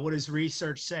 What does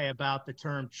research say about the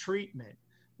term treatment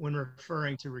when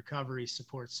referring to recovery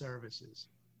support services?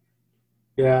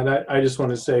 Yeah, and I just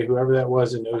want to say, whoever that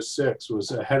was in 06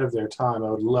 was ahead of their time. I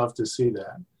would love to see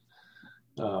that.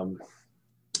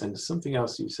 And something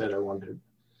else you said I wanted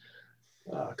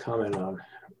to comment on.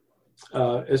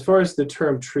 As far as the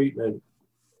term treatment,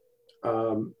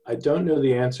 I don't know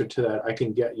the answer to that. I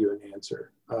can get you an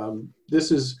answer.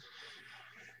 This is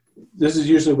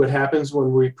usually what happens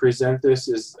when we present this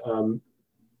is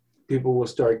people will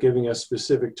start giving us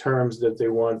specific terms that they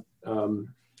want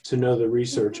to know the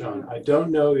research on. I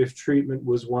don't know if treatment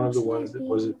was one of the ones that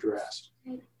was addressed.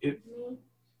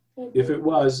 If it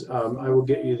was, I will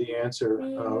get you the answer.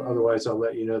 Otherwise, I'll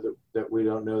let you know that we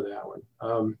don't know that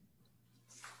one.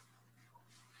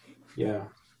 Yeah,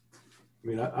 I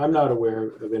mean, I'm not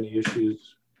aware of any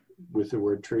issues with the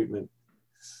word treatment.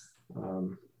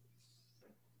 So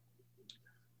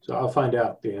I'll find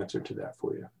out the answer to that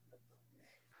for you.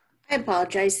 I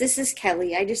apologize. This is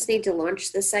Kelly. I just need to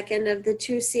launch the second of the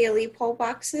 2 CLE poll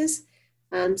boxes.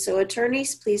 So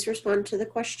attorneys, please respond to the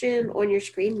question on your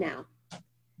screen now.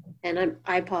 And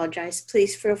I apologize.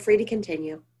 Please feel free to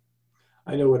continue.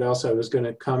 I know what else I was going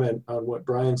to comment on what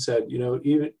Brian said.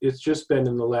 Even it's just been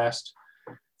in the last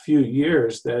few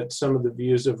years that some of the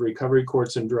views of recovery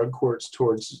courts and drug courts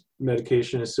towards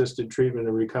medication-assisted treatment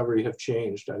and recovery have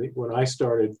changed. I think when I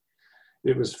started,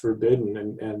 it was forbidden,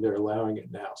 and they're allowing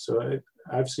it now. So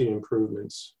I've seen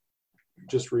improvements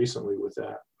just recently with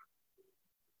that.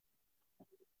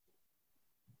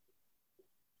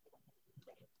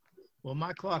 Well,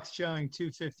 my clock's showing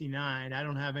 2:59. I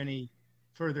don't have any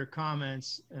further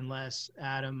comments unless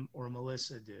Adam or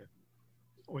Melissa do,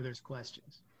 or there's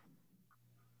questions.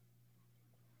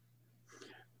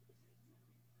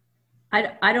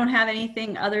 I don't have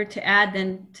anything other to add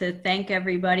than to thank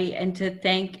everybody and to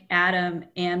thank Adam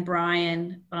and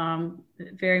Brian.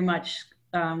 Very much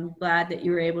glad that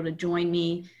you were able to join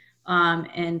me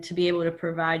and to be able to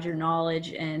provide your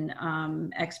knowledge and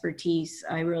expertise.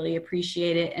 I really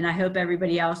appreciate it. And I hope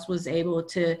everybody else was able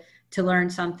to learn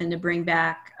something to bring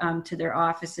back to their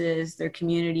offices, their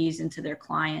communities, and to their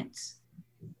clients.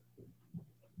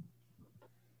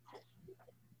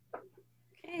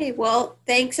 Okay, well,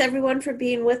 thanks everyone for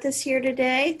being with us here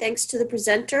today. Thanks to the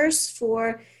presenters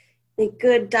for the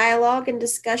good dialogue and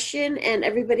discussion, and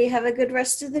everybody have a good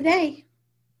rest of the day.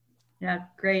 Yeah,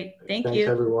 great. Thanks,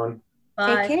 everyone.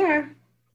 Bye. Take care.